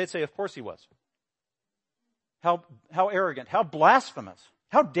wrong? Well, they'd say, of course He was. How arrogant, how blasphemous,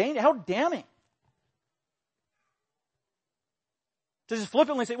 how damning. To just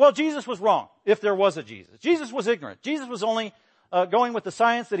flippantly say, well, Jesus was wrong, if there was a Jesus. Jesus was ignorant. Jesus was only going with the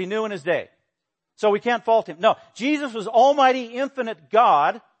science that He knew in His day. So we can't fault Him. No, Jesus was Almighty, infinite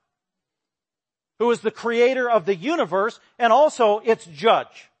God, who is the creator of the universe and also its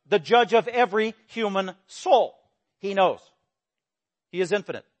judge, the judge of every human soul. He knows. He is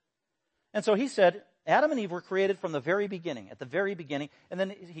infinite. And so He said, Adam and Eve were created from the very beginning, at the very beginning. And then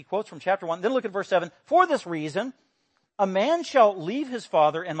He quotes from chapter 1. Then look at verse 7. For this reason, a man shall leave his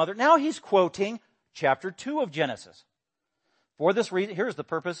father and mother. Now He's quoting chapter 2 of Genesis. For this reason, here's the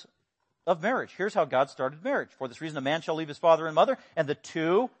purpose of marriage. Here's how God started marriage. For this reason, a man shall leave his father and mother, and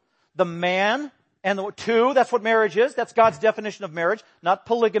the man and the two, that's what marriage is. That's God's definition of marriage, not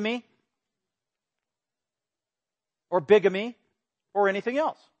polygamy or bigamy or anything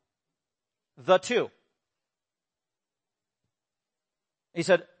else. The two. He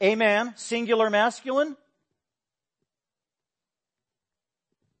said, a man, singular masculine,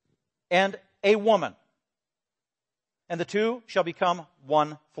 and a woman. And the two shall become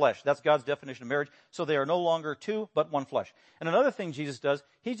one flesh. That's God's definition of marriage. So they are no longer two, but one flesh. And another thing Jesus does,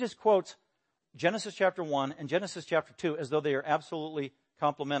 he just quotes Genesis chapter 1 and Genesis chapter 2 as though they are absolutely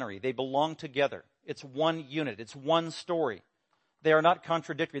complementary. They belong together. It's one unit. It's one story. They are not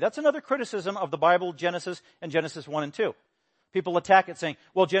contradictory. That's another criticism of the Bible, Genesis and Genesis 1 and 2. People attack it saying,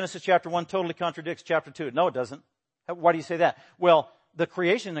 well, Genesis chapter 1 totally contradicts chapter 2. No, it doesn't. Why do you say that? Well, the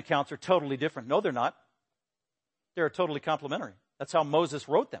creation accounts are totally different. No, they're not. They're totally complementary. That's how Moses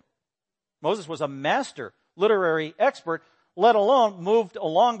wrote them. Moses was a master literary expert, let alone moved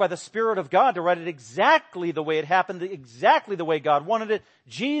along by the Spirit of God to write it exactly the way it happened, exactly the way God wanted it.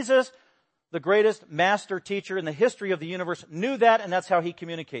 Jesus, the greatest master teacher in the history of the universe, knew that, and that's how he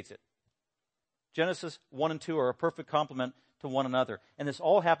communicates it. Genesis 1 and 2 are a perfect complement to one another. And this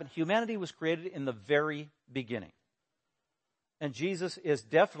all happened. Humanity was created in the very beginning. And Jesus is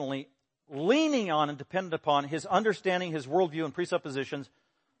definitely leaning on and dependent upon his understanding, his worldview and presuppositions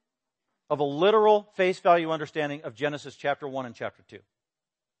of a literal face value understanding of Genesis chapter 1 and chapter 2.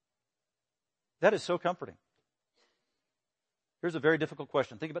 That is so comforting. Here's a very difficult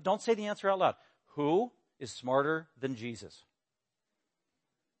question. Think about, don't say the answer out loud. Who is smarter than Jesus?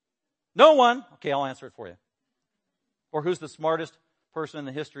 No one. Okay, I'll answer it for you. Or who's the smartest person in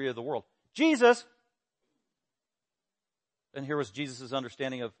the history of the world? Jesus. And here was Jesus'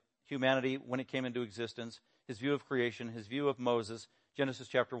 understanding of humanity when it came into existence, his view of creation, his view of Moses, Genesis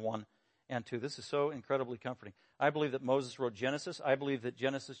chapter 1 and 2. This is so incredibly comforting. I believe that Moses wrote Genesis. I believe that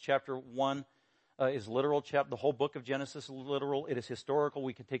Genesis chapter 1 is literal. The whole book of Genesis is literal. It is historical.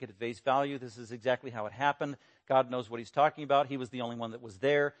 We can take it at face value. This is exactly how it happened. God knows what he's talking about. He was the only one that was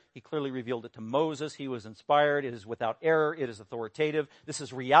there. He clearly revealed it to Moses. He was inspired. It is without error. It is authoritative. This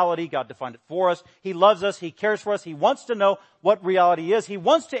is reality. God defined it for us. He loves us. He cares for us. He wants to know what reality is. He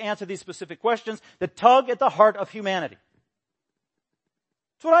wants to answer these specific questions that tug at the heart of humanity.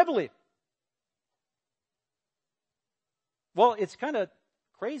 That's what I believe. Well, it's kind of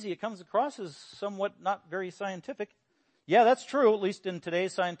crazy. It comes across as somewhat not very scientific. Yeah, that's true, at least in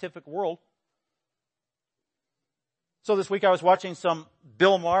today's scientific world. So this week I was watching some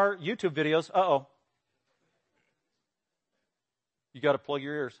Bill Maher YouTube videos. Uh-oh. You got to plug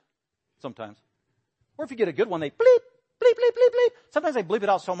your ears sometimes. Or if you get a good one, they bleep, bleep, bleep, bleep, bleep. Sometimes they bleep it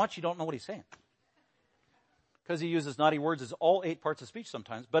out so much you don't know what he's saying. Because he uses naughty words as all 8 parts of speech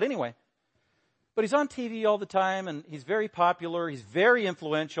sometimes. But anyway, but he's on TV all the time, and he's very popular, he's very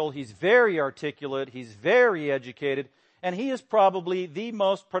influential, he's very articulate, he's very educated, and he is probably the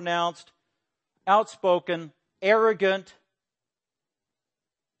most pronounced, outspoken, arrogant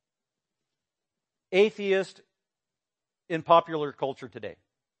atheist in popular culture today,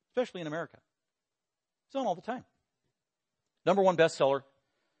 especially in America. He's on all the time. Number 1 bestseller.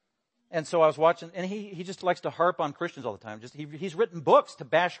 And so I was watching, and he just likes to harp on Christians all the time. He's written books to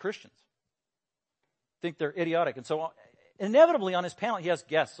bash Christians. Think they're idiotic. And so inevitably on his panel, he has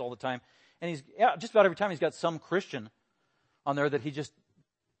guests all the time. And just about every time he's got some Christian on there that he just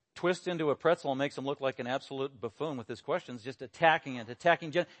twists into a pretzel and makes him look like an absolute buffoon with his questions, just attacking.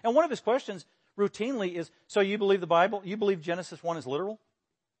 And one of his questions routinely is, so you believe the Bible? You believe Genesis 1 is literal?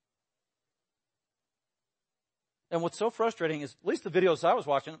 And what's so frustrating is, at least the videos I was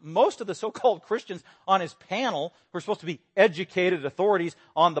watching, most of the so-called Christians on his panel, who are supposed to be educated authorities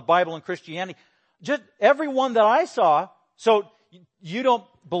on the Bible and Christianity, just everyone that I saw, so you don't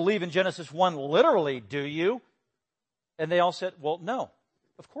believe in Genesis 1 literally, do you? And they all said, well, no,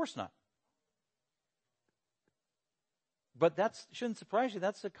 of course not. But that shouldn't surprise you.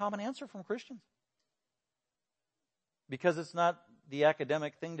 That's a common answer from Christians. Because it's not the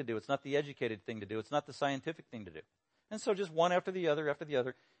academic thing to do. It's not the educated thing to do. It's not the scientific thing to do. And so just one after the other,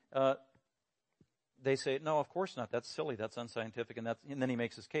 they say, no, of course not. That's silly. That's unscientific. And then he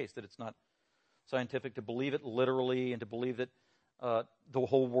makes his case that it's not scientific to believe it literally and to believe that the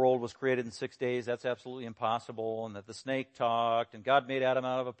whole world was created in 6 days. That's absolutely impossible. And that the snake talked and God made Adam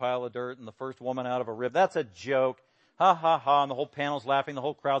out of a pile of dirt and the first woman out of a rib. That's a joke. Ha, ha, ha. And the whole panel's laughing. The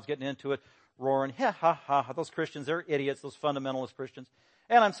whole crowd's getting into it, roaring. Ha, ha, ha. Those Christians, they're idiots, those fundamentalist Christians.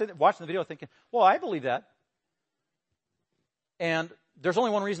 And I'm sitting watching the video thinking, well, I believe that. And there's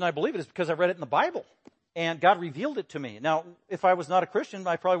only one reason I believe it is because I read it in the Bible. And God revealed it to me. Now, if I was not a Christian,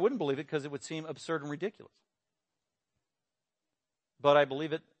 I probably wouldn't believe it because it would seem absurd and ridiculous. But I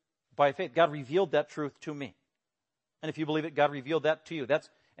believe it by faith. God revealed that truth to me. And if you believe it, God revealed that to you.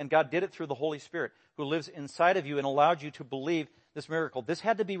 And God did it through the Holy Spirit, who lives inside of you and allowed you to believe this miracle. This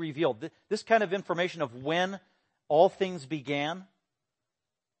had to be revealed. This kind of information of when all things began,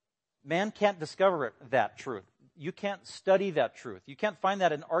 man can't discover that truth. You can't study that truth. You can't find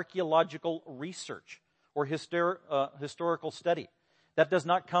that in archaeological research or historical study. That does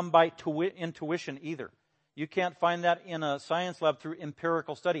not come by intuition either. You can't find that in a science lab through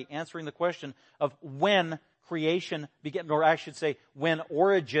empirical study, answering the question of when creation began, or I should say, when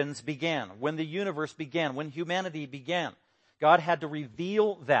origins began, when the universe began, when humanity began. God had to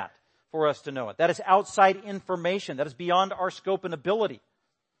reveal that for us to know it. That is outside information. That is beyond our scope and ability.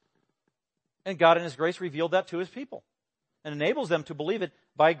 And God in His grace revealed that to His people and enables them to believe it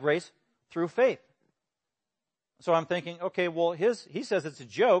by grace through faith. So I'm thinking, okay, well, he says it's a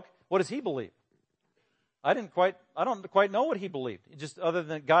joke. What does he believe? I don't quite know what he believed. Just other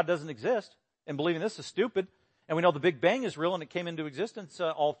than God doesn't exist, and believing this is stupid. And we know the Big Bang is real and it came into existence,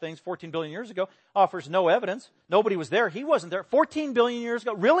 all things 14 billion years ago, offers no evidence. Nobody was there. He wasn't there. 14 billion years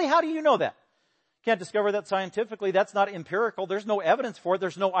ago. Really? How do you know that? Can't discover that scientifically. That's not empirical. There's no evidence for it.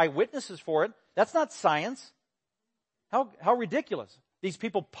 There's no eyewitnesses for it. That's not science. How ridiculous. These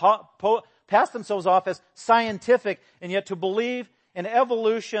people pass themselves off as scientific, and yet to believe in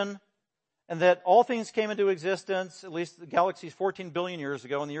evolution and that all things came into existence, at least the galaxies 14 billion years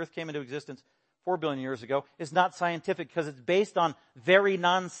ago, and the earth came into existence 4 billion years ago, is not scientific because it's based on very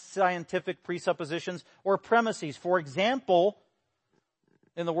non-scientific presuppositions or premises. For example,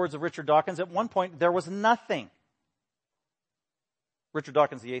 in the words of Richard Dawkins, at one point there was nothing. Richard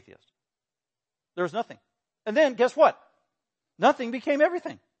Dawkins, the atheist. There was nothing. And then, guess what? Nothing became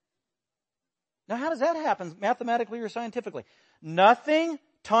everything. Now, how does that happen mathematically or scientifically? Nothing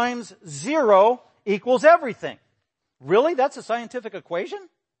times zero equals everything. Really? That's a scientific equation?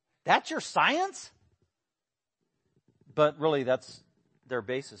 That's your science? But really, that's their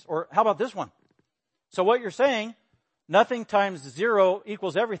basis. Or how about this one? So what you're saying, nothing times zero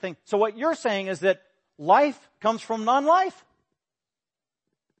equals everything. So what you're saying is that life comes from non-life.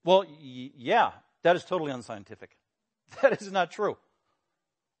 Well, yeah, that is totally unscientific. That is not true.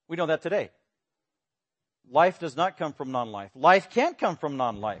 We know that today. Life does not come from non-life. Life can't come from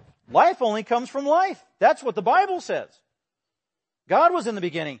non-life. Life only comes from life. That's what the Bible says. God was in the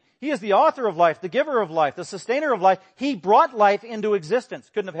beginning. He is the author of life, the giver of life, the sustainer of life. He brought life into existence.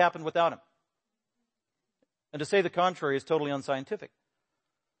 Couldn't have happened without Him. And to say the contrary is totally unscientific.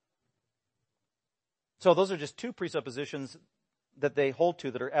 So those are just two presuppositions that they hold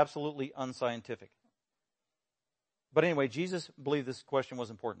to that are absolutely unscientific. But anyway, Jesus believed this question was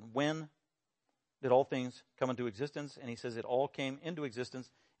important. When did all things come into existence? And He says it all came into existence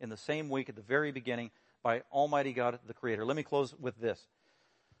in the same week at the very beginning by Almighty God, the Creator. Let me close with this.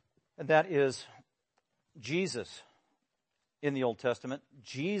 And that is Jesus in the Old Testament.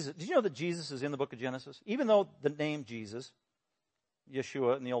 Jesus. Did you know that Jesus is in the book of Genesis? Even though the name Jesus,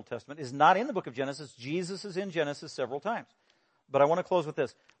 Yeshua in the Old Testament, is not in the book of Genesis, Jesus is in Genesis several times. But I want to close with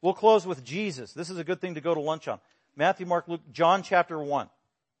this. We'll close with Jesus. This is a good thing to go to lunch on. Matthew, Mark, Luke, John chapter 1.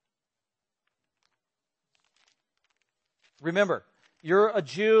 Remember, you're a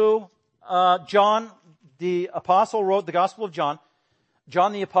Jew. John, the apostle, wrote the Gospel of John.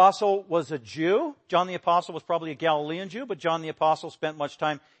 John the apostle was a Jew. John the apostle was probably a Galilean Jew, but John the apostle spent much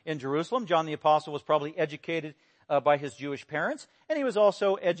time in Jerusalem. John the apostle was probably educated by his Jewish parents, and he was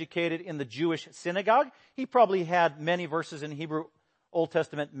also educated in the Jewish synagogue. He probably had many verses in Hebrew Old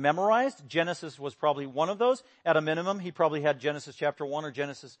Testament memorized. Genesis was probably one of those. At a minimum, he probably had Genesis chapter 1 or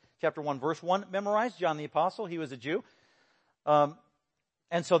Genesis chapter 1 verse 1 memorized. John the apostle, he was a Jew.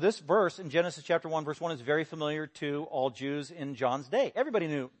 And so this verse in Genesis chapter 1 verse 1 is very familiar to all Jews in John's day. Everybody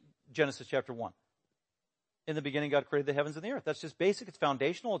knew Genesis chapter 1. In the beginning, God created the heavens and the earth. That's just basic. It's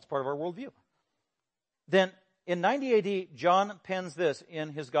foundational. It's part of our worldview. Then in 90 AD, John pens this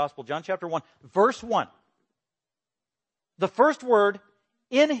in his gospel. John chapter 1 verse 1. The first word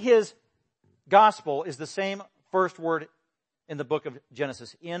in his gospel is the same first word in the book of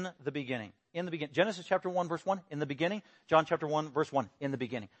Genesis. In the beginning. In the beginning. Genesis chapter 1 verse 1. In the beginning. John chapter 1 verse 1. In the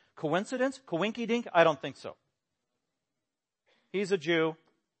beginning. Coincidence? Coinky-dink? I don't think so. He's a Jew.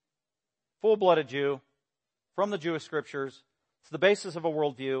 Full-blooded Jew. From the Jewish scriptures. It's the basis of a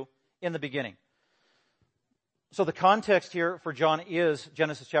worldview. In the beginning. So the context here for John is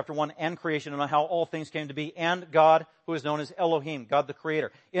Genesis chapter 1 and creation and how all things came to be, and God, who is known as Elohim, God the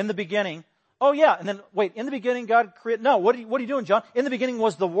Creator. In the beginning, oh yeah, and then wait, in the beginning God created, no, what are you doing, John? In the beginning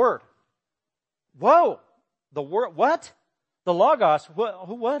was the Word. Whoa, the Word, what? The Logos,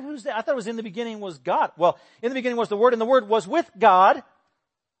 what, who's that? I thought it was in the beginning was God. Well, in the beginning was the Word, and the Word was with God.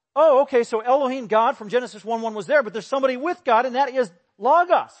 Oh, okay, so Elohim, God, from Genesis 1:1 was there, but there's somebody with God, and that is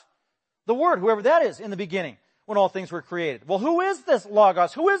Logos. The Word, whoever that is, in the beginning. When all things were created. Well, who is this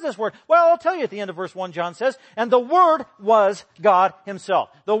Logos? Who is this Word? Well, I'll tell you at the end of verse 1, John says, and the Word was God Himself.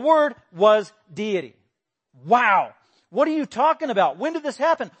 The Word was deity. Wow. What are you talking about? When did this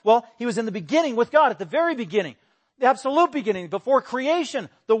happen? Well, he was in the beginning with God, at the very beginning. The absolute beginning. Before creation,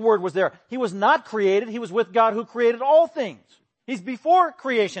 the Word was there. He was not created. He was with God who created all things. He's before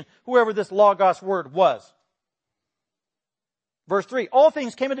creation, whoever this Logos Word was. Verse 3, all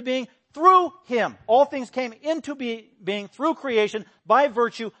things came into being through Him. All things came into being through creation by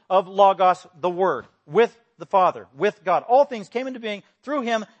virtue of Logos, the Word, with the Father, with God. All things came into being through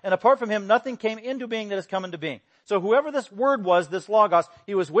Him, and apart from Him, nothing came into being that has come into being. So whoever this Word was, this Logos,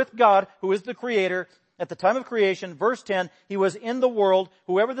 He was with God, who is the Creator. At the time of creation, verse 10, He was in the world.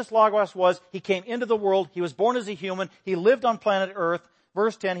 Whoever this Logos was, He came into the world. He was born as a human. He lived on planet Earth.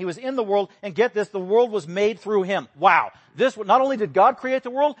 Verse 10, He was in the world, and get this, the world was made through Him. Wow. Not only did God create the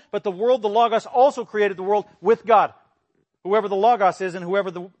world, but the world, the Logos, also created the world with God. Whoever the Logos is and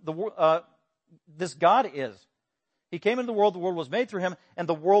whoever this God is. He came into the world was made through Him, and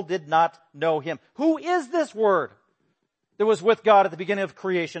the world did not know Him. Who is this Word that was with God at the beginning of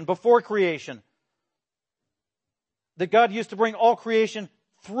creation, before creation? That God used to bring all creation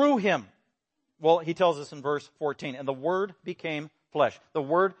through Him. Well, He tells us in verse 14, and the Word became flesh. The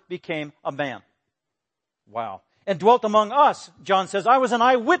Word became a man. Wow. And dwelt among us, John says, I was an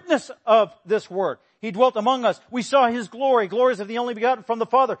eyewitness of this Word. He dwelt among us. We saw His glory, glories of the only begotten from the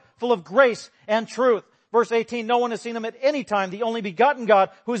Father, full of grace and truth. Verse 18, no one has seen Him at any time, the only begotten God,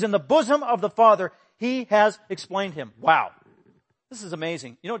 who is in the bosom of the Father. He has explained Him. Wow. This is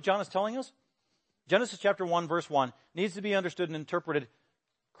amazing. You know what John is telling us? Genesis chapter 1, verse 1 needs to be understood and interpreted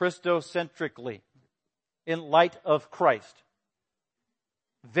Christocentrically, in light of Christ.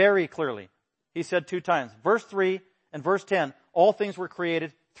 Very clearly. He said 2 times. Verse 3 and verse 10, all things were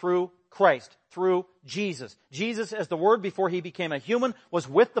created through Christ, through Jesus. Jesus, as the Word before He became a human, was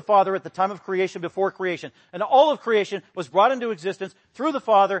with the Father at the time of creation, before creation. And all of creation was brought into existence through the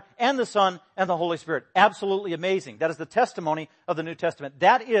Father and the Son and the Holy Spirit. Absolutely amazing. That is the testimony of the New Testament.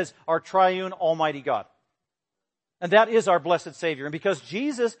 That is our triune Almighty God. And that is our blessed Savior. And because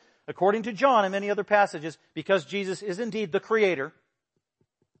Jesus, according to John and many other passages, because Jesus is indeed the Creator,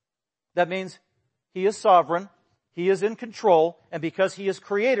 that means He is sovereign, He is in control, and because He is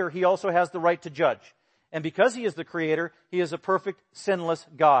Creator, He also has the right to judge. And because He is the Creator, He is a perfect, sinless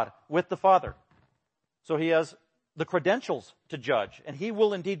God with the Father. So He has the credentials to judge, and He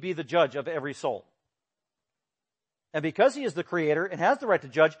will indeed be the judge of every soul. And because He is the Creator and has the right to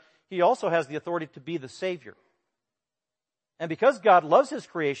judge, He also has the authority to be the Savior. And because God loves His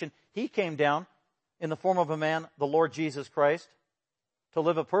creation, He came down in the form of a man, the Lord Jesus Christ, to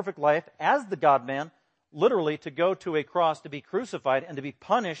live a perfect life as the God-man, literally to go to a cross, to be crucified, and to be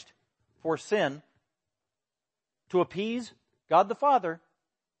punished for sin, to appease God the Father.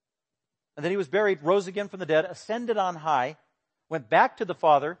 And then He was buried, rose again from the dead, ascended on high, went back to the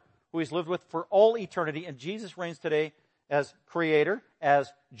Father, who He's lived with for all eternity, and Jesus reigns today as Creator,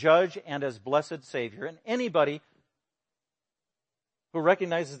 as Judge, and as Blessed Savior. And anybody who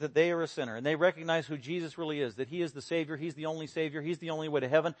recognizes that they are a sinner, and they recognize who Jesus really is, that He is the Savior, He's the only Savior, He's the only way to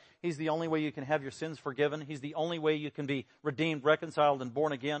heaven, He's the only way you can have your sins forgiven, He's the only way you can be redeemed, reconciled, and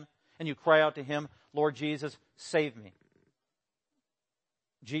born again, and you cry out to Him, Lord Jesus, save me.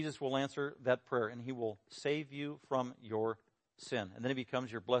 Jesus will answer that prayer, and He will save you from your sin. And then He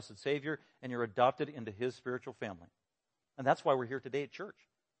becomes your blessed Savior, and you're adopted into His spiritual family. And that's why we're here today at church.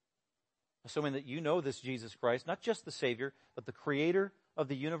 Assuming that you know this Jesus Christ, not just the Savior, but the Creator of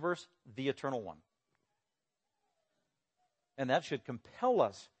the universe, the Eternal One. And that should compel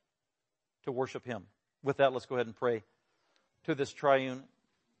us to worship Him. With that, let's go ahead and pray to this triune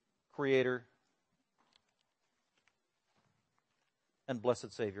Creator and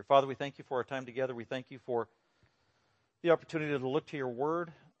blessed Savior. Father, we thank You for our time together. We thank You for the opportunity to look to Your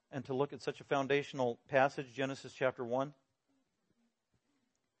Word and to look at such a foundational passage, Genesis chapter 1.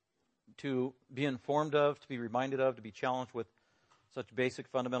 To be informed of, to be reminded of, to be challenged with such basic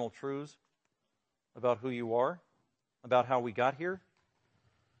fundamental truths about who You are, about how we got here,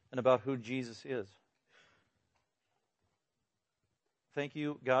 and about who Jesus is. Thank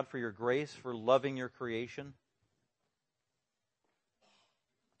You, God, for Your grace, for loving Your creation.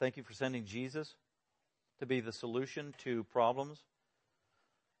 Thank You for sending Jesus to be the solution to problems,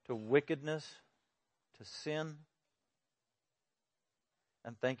 to wickedness, to sin.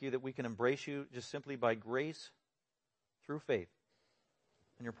 And thank You that we can embrace You just simply by grace through faith.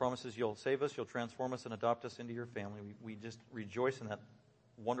 And Your promises, You'll save us, You'll transform us, and adopt us into Your family. We just rejoice in that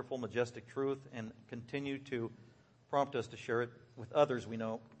wonderful, majestic truth and continue to prompt us to share it with others we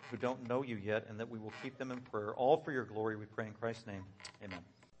know who don't know You yet, and that we will keep them in prayer. All for Your glory, we pray in Christ's name. Amen.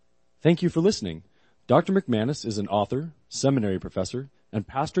 Thank you for listening. Dr. McManus is an author, seminary professor, and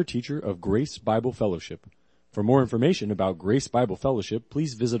pastor-teacher of Grace Bible Fellowship. For more information about Grace Bible Fellowship,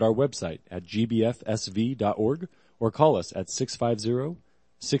 please visit our website at gbfsv.org or call us at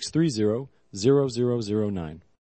 650-630-0009.